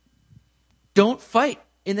 Don't fight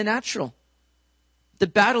in the natural. The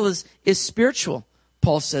battle is spiritual,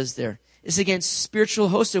 Paul says there. It's against spiritual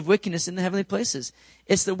hosts of wickedness in the heavenly places.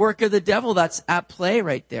 It's the work of the devil that's at play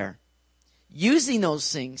right there. Using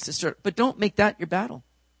those things to start, but don't make that your battle.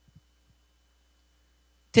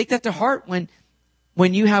 Take that to heart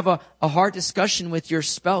when you have a hard discussion with your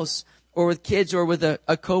spouse or with kids or with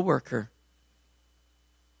a coworker.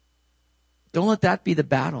 Don't let that be the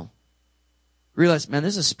battle. Realize, man,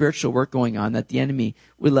 there's a spiritual work going on that the enemy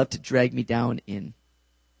would love to drag me down in.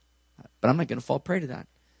 But I'm not going to fall prey to that.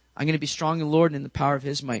 I'm going to be strong in the Lord and in the power of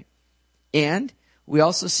his might. And we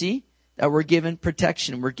also see that we're given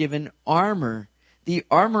protection. We're given armor. The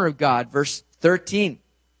armor of God. Verse 13.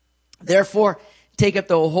 Therefore, take up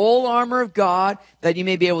the whole armor of God, that you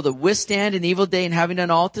may be able to withstand an evil day, and having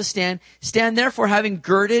done all to stand. Stand therefore, having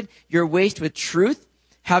girded your waist with truth,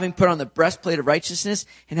 having put on the breastplate of righteousness,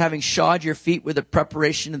 and having shod your feet with the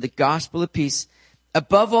preparation of the gospel of peace.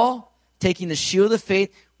 Above all, taking the shield of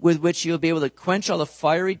faith, with which you will be able to quench all the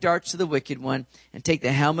fiery darts of the wicked one, and take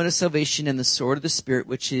the helmet of salvation and the sword of the Spirit,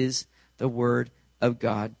 which is the word of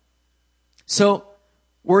God. So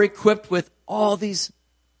we're equipped with all this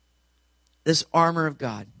armor of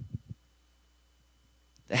God.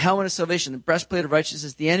 The helmet of salvation, the breastplate of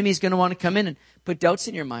righteousness. The enemy is going to want to come in and put doubts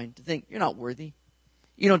in your mind to think you're not worthy.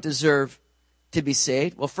 You don't deserve to be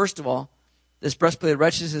saved. Well, first of all, this breastplate of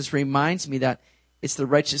righteousness reminds me that it's the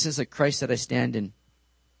righteousness of Christ that I stand in.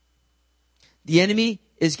 The enemy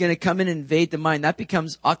is going to come in and invade the mind. That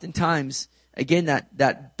becomes oftentimes, again,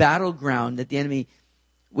 that battleground that the enemy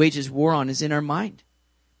wages war on is in our mind.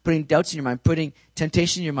 Putting doubts in your mind, putting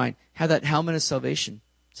temptation in your mind. Have that helmet of salvation.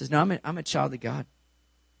 It says, no, I'm a child of God.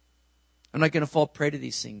 I'm not going to fall prey to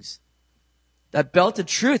these things. That belt of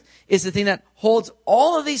truth is the thing that holds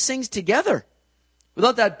all of these things together.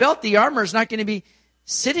 Without that belt, the armor is not going to be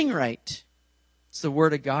sitting right. It's the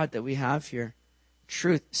word of God that we have here.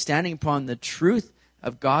 Truth, standing upon the truth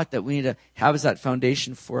of God that we need to have as that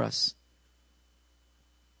foundation for us.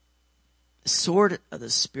 The sword of the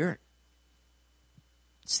Spirit.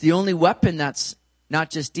 It's the only weapon that's not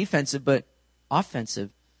just defensive, but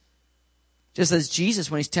offensive. Just as Jesus,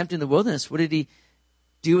 when he's tempted in the wilderness, what did he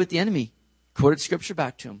do with the enemy? Quoted scripture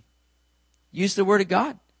back to him. Use the word of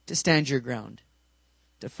God to stand your ground,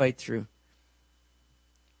 to fight through.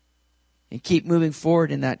 And keep moving forward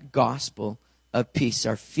in that gospel of peace.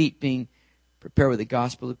 Our feet being prepared with the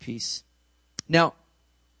gospel of peace. Now,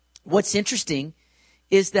 what's interesting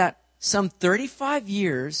is that some 35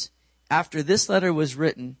 years after this letter was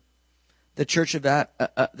written, the church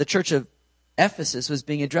of Ephesus was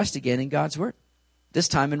being addressed again in God's word. This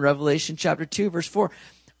time in Revelation chapter 2, verse 4.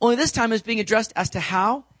 Only this time it was being addressed as to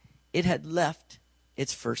how it had left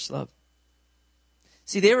its first love.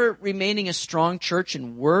 See, they were remaining a strong church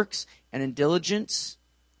in works and in diligence,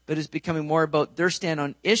 but it's becoming more about their stand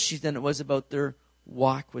on issues than it was about their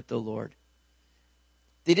walk with the Lord.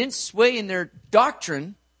 They didn't sway in their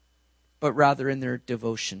doctrine, but rather in their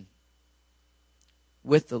devotion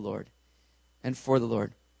with the Lord and for the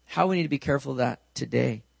Lord. How we need to be careful of that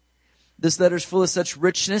today. This letter is full of such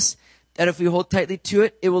richness that if we hold tightly to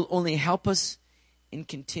it, it will only help us in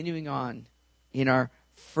continuing on in our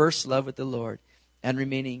first love with the Lord and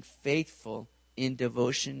remaining faithful in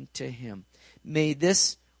devotion to Him. May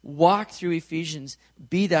this walk through Ephesians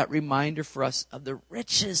be that reminder for us of the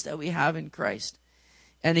riches that we have in Christ.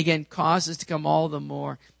 And again, cause us to come all the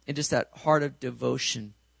more in just that heart of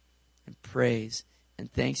devotion and praise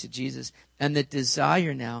and thanks to Jesus. And the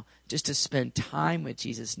desire now just to spend time with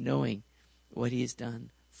Jesus, knowing what He has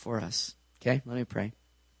done for us. Okay, let me pray.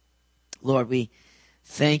 Lord, we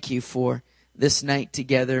thank You for this night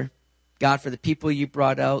together. God, for the people You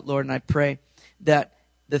brought out, Lord, and I pray that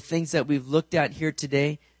the things that we've looked at here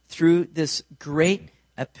today through this great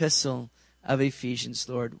epistle of Ephesians,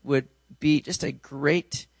 Lord, would be just a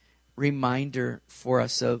great reminder for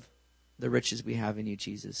us of the riches we have in You,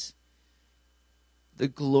 Jesus. The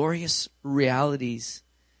glorious realities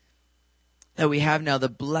that we have now, the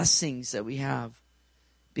blessings that we have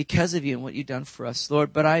because of You and what You've done for us,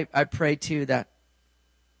 Lord. But I pray, too, that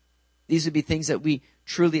these would be things that we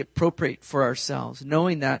truly appropriate for ourselves,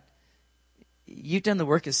 knowing that You've done the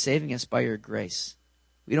work of saving us by Your grace.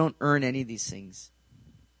 We don't earn any of these things.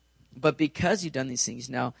 But because you've done these things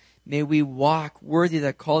now, may we walk worthy of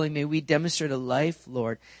that calling. May we demonstrate a life,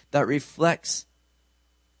 Lord, that reflects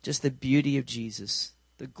just the beauty of Jesus,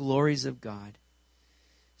 the glories of God.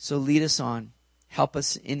 So lead us on. Help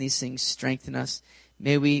us in these things. Strengthen us.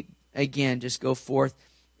 May we, again, just go forth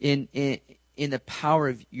in the power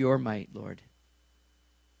of your might, Lord.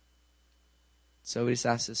 So we just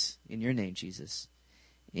ask this in your name, Jesus.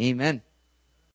 Amen.